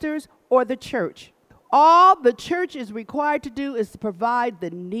ministers or the church. All the church is required to do is to provide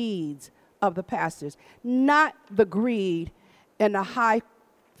the needs of the pastors, not the greed and the high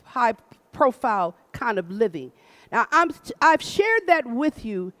profile kind of living. Now, I've shared that with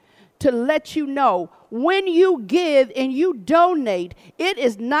you to let you know, when you give and you donate, it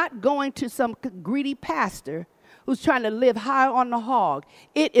is not going to some greedy pastor who's trying to live high on the hog.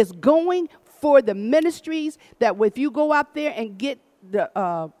 It is going for the ministries that if you go out there and get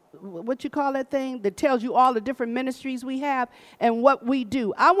the, what you call that thing that tells you all the different ministries we have and what we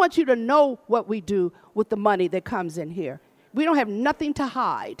do. I want you to know what we do with the money that comes in here. We don't have nothing to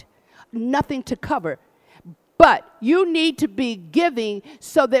hide, nothing to cover. But you need to be giving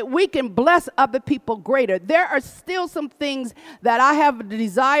so that we can bless other people greater. There are still some things that I have a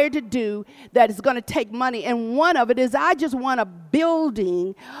desire to do that is going to take money. And one of it is I just want a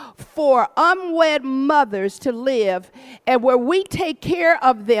building for unwed mothers to live, and where we take care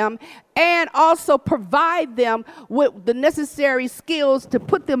of them and also provide them with the necessary skills to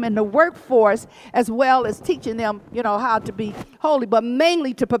put them in the workforce, as well as teaching them, how to be holy, but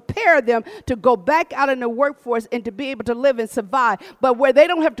mainly to prepare them to go back out in the workforce and to be able to live and survive, but where they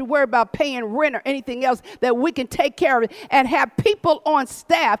don't have to worry about paying rent or anything else, that we can take care of it and have people on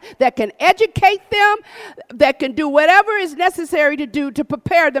staff that can educate them, that can do whatever is necessary to do to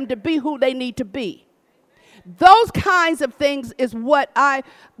prepare them to be who they need to be. Those kinds of things is what I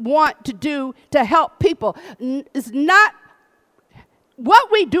want to do to help people. It's not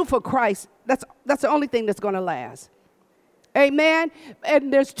what we do for Christ. That's the only thing that's going to last. Amen.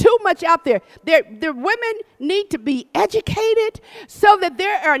 And there's too much out there. The women need to be educated so that they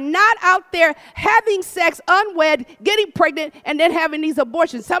are not out there having sex unwed, getting pregnant, and then having these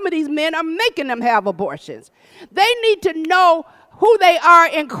abortions. Some of these men are making them have abortions. They need to know who they are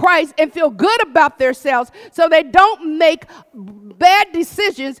in Christ and feel good about themselves so they don't make bad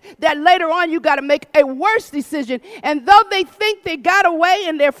decisions that later on you got to make a worse decision. And though they think they got away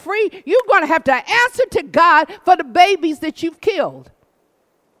and they're free, you're going to have to answer to God for the babies that you've killed.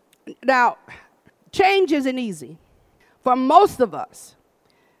 Now, change isn't easy. For most of us,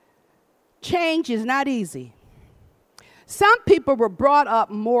 change is not easy. Some people were brought up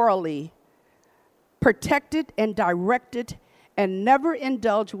morally, protected and directed, and never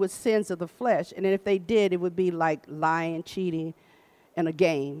indulge with sins of the flesh. And if they did, it would be like lying, cheating, and a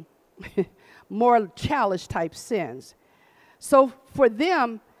game. More childish type sins. So for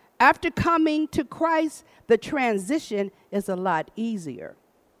them, after coming to Christ, the transition is a lot easier.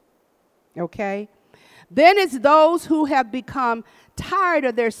 Okay? Then it's those who have become tired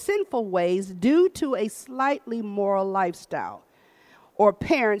of their sinful ways due to a slightly moral lifestyle, or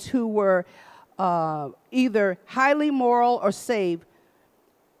parents who were either highly moral or saved,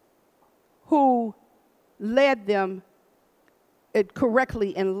 who led them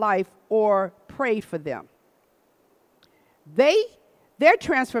correctly in life or prayed for them. Their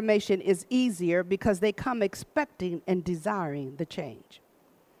transformation is easier because they come expecting and desiring the change.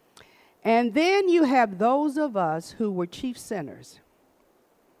 And then you have those of us who were chief sinners,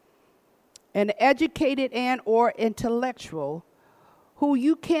 and educated and or intellectual, who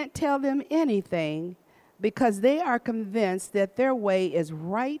you can't tell them anything because they are convinced that their way is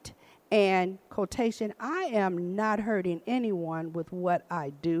right and, quotation, I am not hurting anyone with what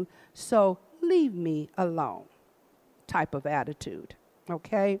I do, so leave me alone type of attitude,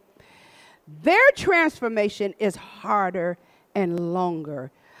 okay? Their transformation is harder and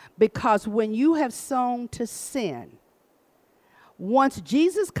longer because when you have sown to sin, once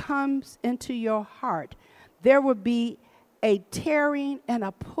Jesus comes into your heart, there will be a tearing and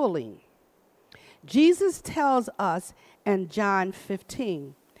a pulling. Jesus tells us in John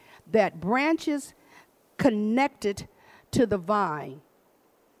 15 that branches connected to the vine,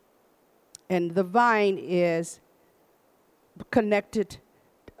 and the vine is connected,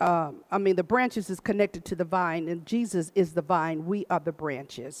 the branches is connected to the vine, and Jesus is the vine, we are the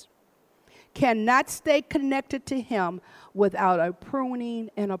branches, cannot stay connected to him without a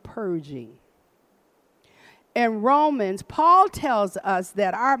pruning and a purging. In Romans, Paul tells us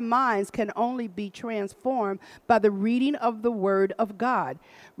that our minds can only be transformed by the reading of the Word of God.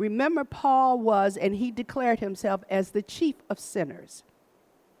 Remember, Paul was, and he declared himself as the chief of sinners.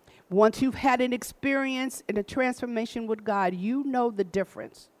 Once you've had an experience and a transformation with God, you know the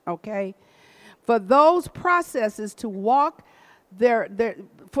difference, okay? For those processes to work, there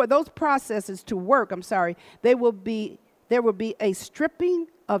will be a stripping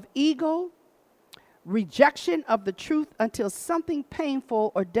of ego, rejection of the truth until something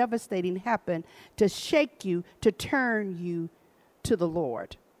painful or devastating happened to shake you, to turn you to the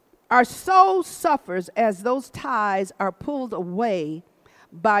Lord. Our soul suffers as those ties are pulled away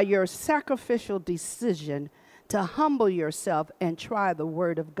by your sacrificial decision to humble yourself and try the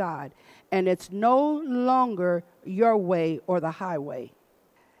word of God. And it's no longer your way or the highway.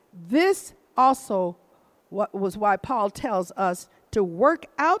 This also was why Paul tells us to work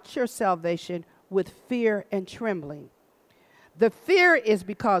out your salvation with fear and trembling. The fear is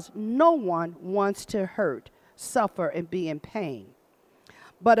because no one wants to hurt, suffer, and be in pain.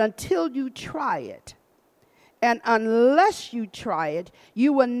 But until you try it, and unless you try it,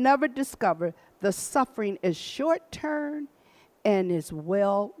 you will never discover the suffering is short-term and is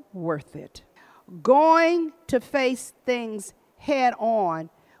well worth it. Going to face things head on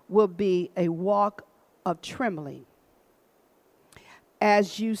will be a walk of trembling.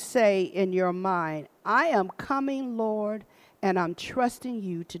 As you say in your mind, I am coming, Lord, and I'm trusting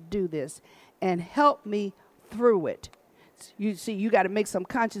you to do this and help me through it. You see, you got to make some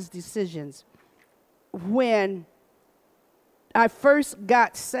conscious decisions. When I first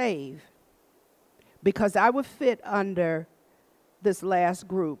got saved, because I would fit under this last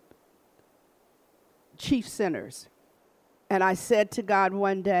group, chief sinners. And I said to God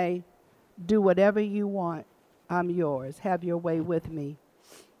one day, do whatever you want. I'm yours. Have your way with me.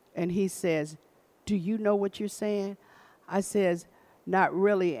 And he says, do you know what you're saying? I says, not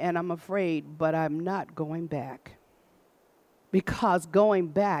really, and I'm afraid, but I'm not going back. Because going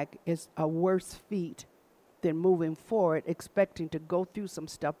back is a worse feat than moving forward, expecting to go through some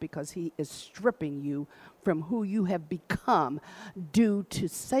stuff because he is stripping you from who you have become due to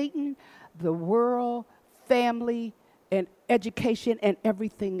Satan, the world, family, and education, and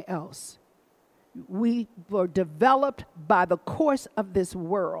everything else. We were developed by the course of this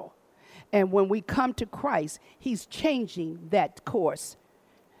world. And when we come to Christ, he's changing that course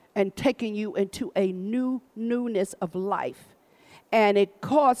and taking you into a newness of life. And it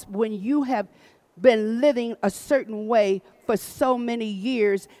costs when you have been living a certain way for so many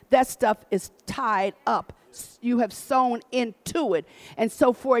years, that stuff is tied up. You have sewn into it. And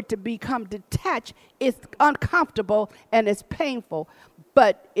so for it to become detached, it's uncomfortable and it's painful.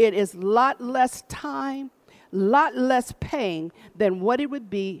 But it is a lot less time, a lot less pain than what it would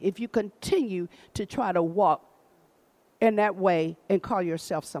be if you continue to try to walk in that way and call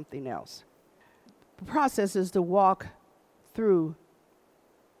yourself something else. The process is to walk through.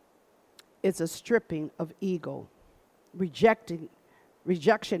 It's a stripping of ego, rejection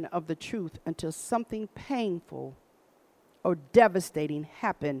of the truth until something painful or devastating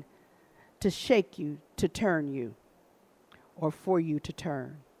happened to shake you, to turn you, or for you to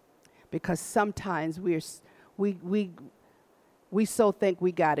turn. Because sometimes we so think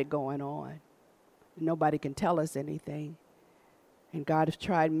we got it going on. Nobody can tell us anything. And God has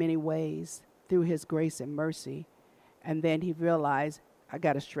tried many ways through his grace and mercy. And then he realized, I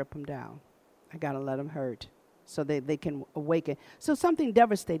got to strip them down. I got to let them hurt so they can awaken. So something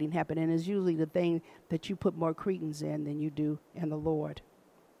devastating happened, and it's usually the thing that you put more credence in than you do in the Lord.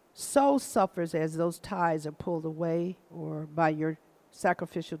 Soul suffers as those ties are pulled away or by your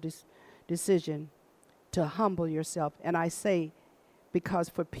sacrificial decision to humble yourself. And I say, because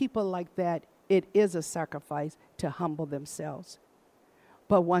for people like that, it is a sacrifice to humble themselves.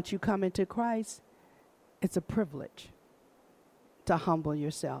 But once you come into Christ, it's a privilege to humble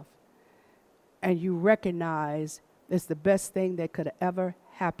yourself. And you recognize it's the best thing that could ever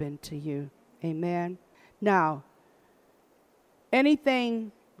happen to you. Amen. Now,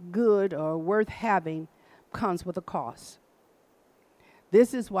 anything good or worth having comes with a cost.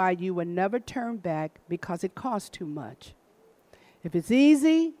 This is why you will never turn back, because it costs too much. If it's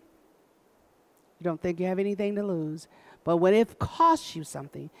easy, you don't think you have anything to lose. But when it costs you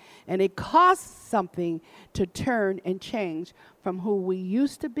something, and it costs something to turn and change from who we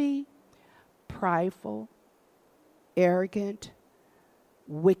used to be, prideful, arrogant,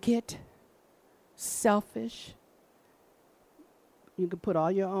 wicked, selfish. You can put all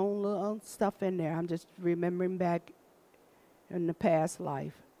your own little stuff in there. I'm just remembering back in the past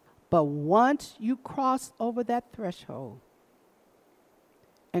life. But once you cross over that threshold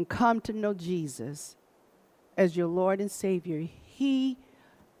and come to know Jesus as your Lord and Savior, he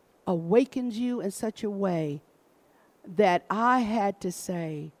awakens you in such a way that I had to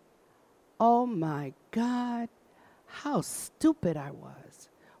say, oh my God, how stupid I was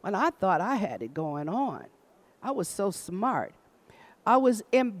when I thought I had it going on. I was so smart. I was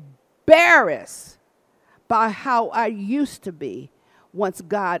embarrassed by how I used to be once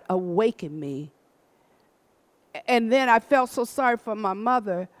God awakened me And then I felt so sorry for my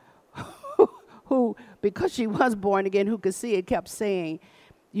mother, who, because she was born again, who could see it, kept saying,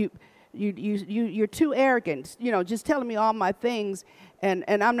 you're too arrogant, just telling me all my things, and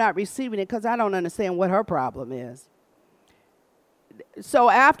I'm not receiving it because I don't understand what her problem is. So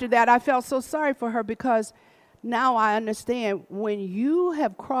after that, I felt so sorry for her, because now I understand, when you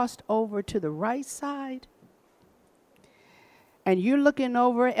have crossed over to the right side and you're looking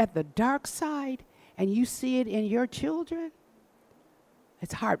over at the dark side and you see it in your children,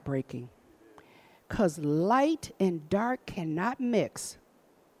 it's heartbreaking, because light and dark cannot mix.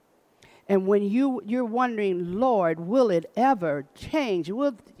 And when you're wondering, Lord, will it ever change?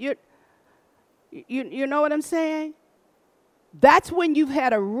 Will you know what I'm saying? That's when you've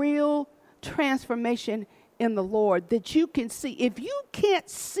had a real transformation in the Lord, that you can see. If you can't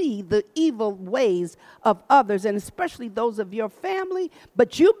see the evil ways of others, and especially those of your family,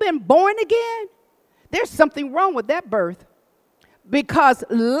 but you've been born again, there's something wrong with that birth, because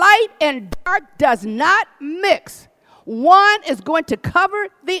light and dark does not mix. One is going to cover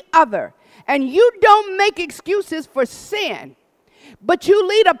the other. And you don't make excuses for sin, but you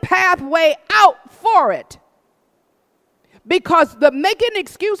lead a pathway out for it. Because the making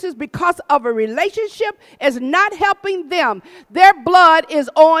excuses because of a relationship is not helping them. Their blood is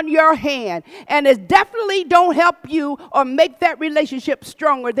on your hand, and it definitely don't help you or make that relationship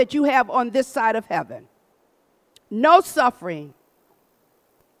stronger that you have on this side of heaven. No suffering,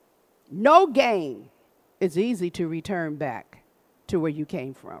 no gain. It's easy to return back to where you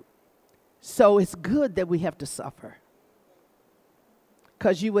came from. So it's good that we have to suffer,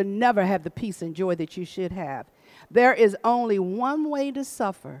 because you will never have the peace and joy that you should have. There is only one way to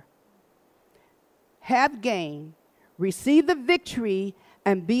suffer: have gain, receive the victory,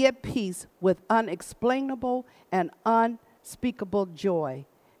 and be at peace with unexplainable and unspeakable joy.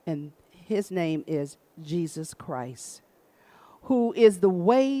 And his name is Jesus Christ, who is the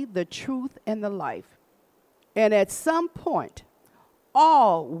way, the truth, and the life. And at some point,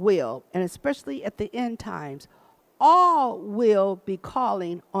 all will, and especially at the end times, all will be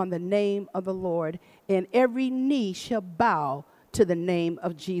calling on the name of the Lord, and every knee shall bow to the name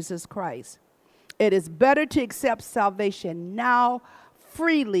of Jesus Christ. It is better to accept salvation now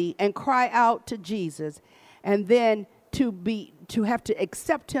freely and cry out to Jesus, and then to have to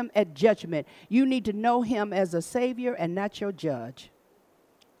accept him at judgment. You need to know him as a Savior and not your judge.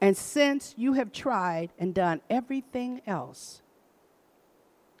 And since you have tried and done everything else,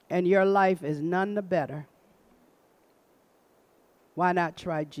 and your life is none the better, why not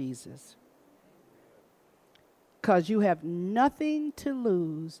try Jesus? Because you have nothing to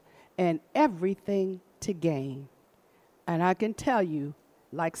lose and everything to gain. And I can tell you,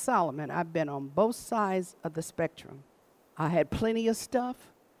 like Solomon, I've been on both sides of the spectrum. I had plenty of stuff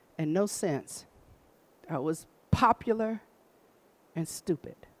and no sense. I was popular and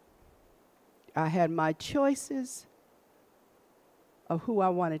stupid. I had my choices of who I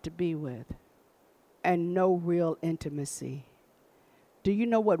wanted to be with, and no real intimacy. Do you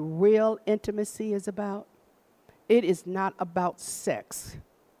know what real intimacy is about? It is not about sex.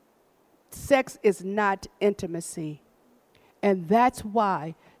 Sex is not intimacy. And that's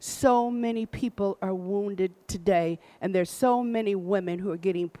why so many people are wounded today, and there's so many women who are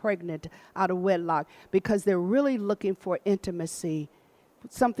getting pregnant out of wedlock, because they're really looking for intimacy,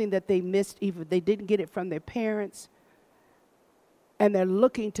 something that they missed, even they didn't get it from their parents. And they're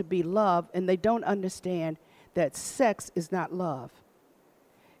looking to be loved, and they don't understand that sex is not love.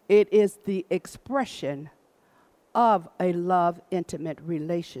 It is the expression of a love, intimate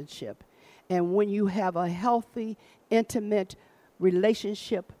relationship. And when you have a healthy, intimate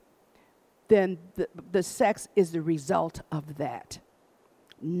relationship, then the sex is the result of that,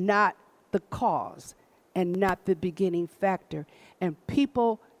 not the cause and not the beginning factor. And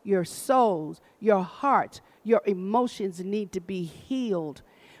people, your souls, your hearts, your emotions need to be healed.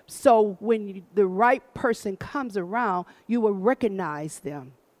 So when the right person comes around, you will recognize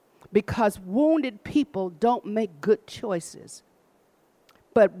them, because wounded people don't make good choices.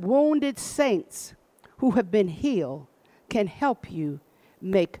 But wounded saints who have been healed can help you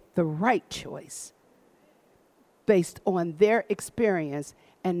make the right choice based on their experience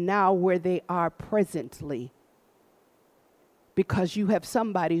and now where they are presently. Because you have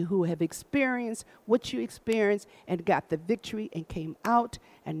somebody who have experienced what you experienced and got the victory and came out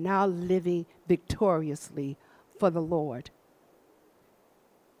and now living victoriously for the Lord.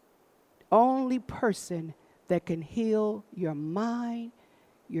 Only person that can heal your mind,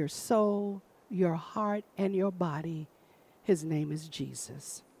 your soul, your heart, and your body, his name is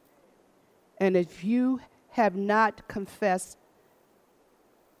Jesus. And if you have not confessed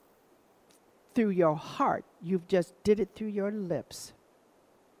through your heart you've just did it through your lips,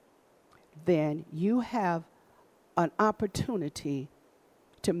 then you have an opportunity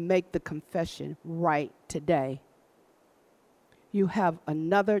to make the confession right today. You have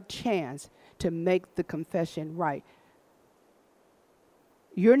another chance to make the confession right.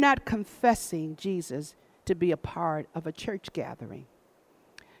 You're not confessing Jesus to be a part of a church gathering.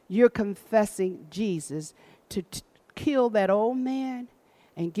 You're confessing Jesus to kill that old man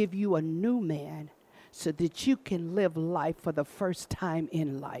and give you a new man so that you can live life for the first time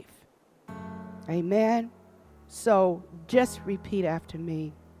in life. Amen. So just repeat after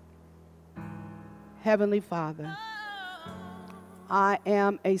me. Heavenly Father, I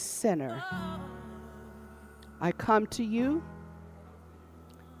am a sinner. I come to you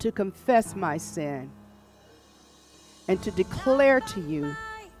to confess my sin and to declare to you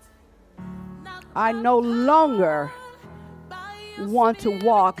I no longer want to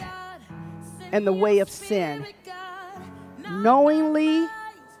walk in the way of sin, knowingly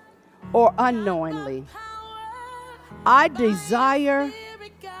or unknowingly. I desire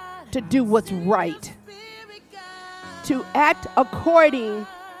to do what's right, to act according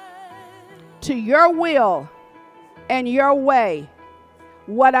to your will and your way.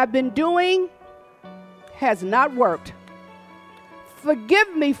 What I've been doing has not worked.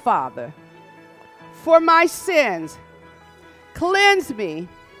 Forgive me, Father, for my sins. Cleanse me.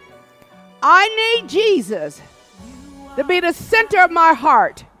 I need Jesus to be the center of my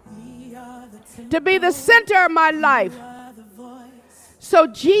heart, to be the center of my life. So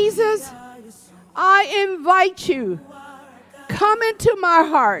Jesus, I invite you, come into my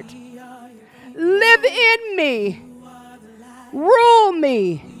heart, live in me, rule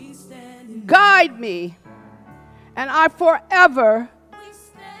me, guide me, and I forever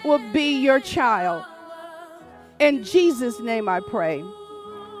will be your child. In Jesus' name I pray.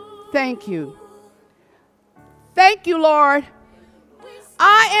 Thank you. Thank you, Lord.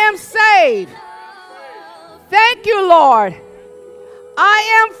 I am saved. Thank you, Lord.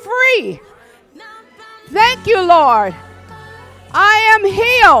 I am free. Thank you, Lord. I am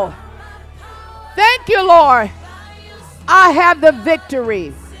healed. Thank you, Lord. I have the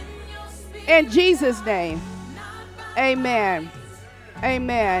victory. In Jesus' name, amen.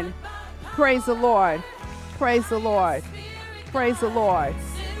 Amen. Praise the Lord. Praise the Lord. Praise the Lord.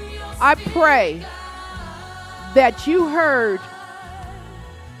 I pray that you heard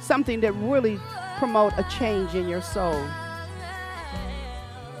something that really promote a change in your soul.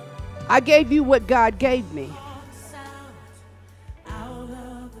 I gave you what God gave me.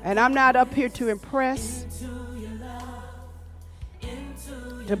 And I'm not up here to impress,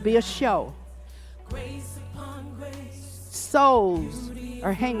 to be a show. Souls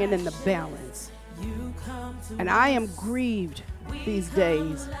are hanging in the balance. And I am grieved these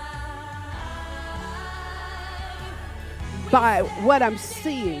days by what I'm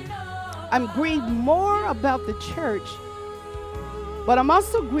seeing. I'm grieved more about the church, but I'm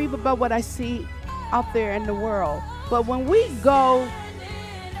also grieved about what I see out there in the world. But when we go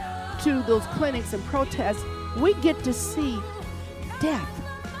to those clinics and protests, we get to see death.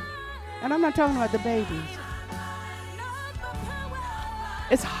 And I'm not talking about the babies.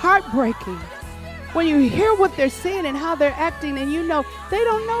 It's heartbreaking when you hear what they're saying and how they're acting, and you know they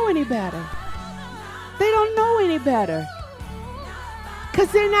don't know any better. They don't know any better because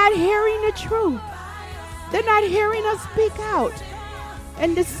they're not hearing the truth. They're not hearing us speak out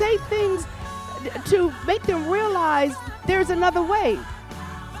and to say things to make them realize there's another way.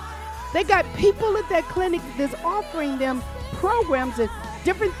 They got people at that clinic that's offering them programs and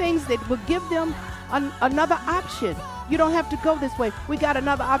different things that will give them another option. You don't have to go this way. We got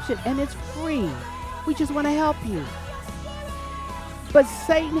another option, and it's free. We just want to help you. But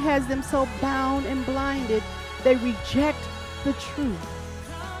Satan has them so bound and blinded, they reject the truth.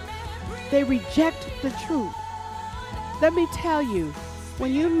 They reject the truth. Let me tell you,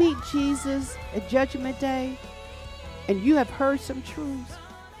 when you meet Jesus at Judgment Day and you have heard some truths,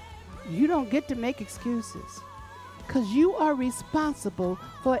 you don't get to make excuses because you are responsible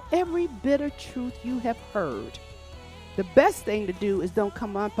for every bit of truth you have heard. The best thing to do is don't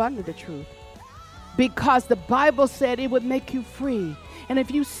come up under the truth, because the Bible said it would make you free. And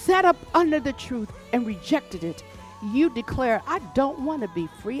if you sat up under the truth and rejected it, you declare, I don't want to be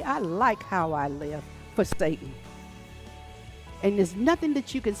free. I like how I live for Satan. And there's nothing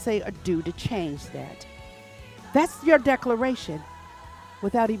that you can say or do to change that. That's your declaration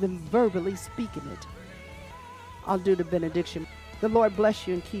without even verbally speaking it. I'll do the benediction. The Lord bless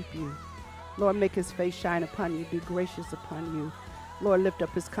you and keep you. Lord, make his face shine upon you, be gracious upon you. Lord, lift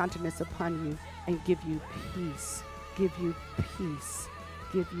up his countenance upon you and give you peace. Give you peace.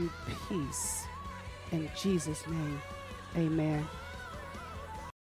 Give you peace. In Jesus' name, amen.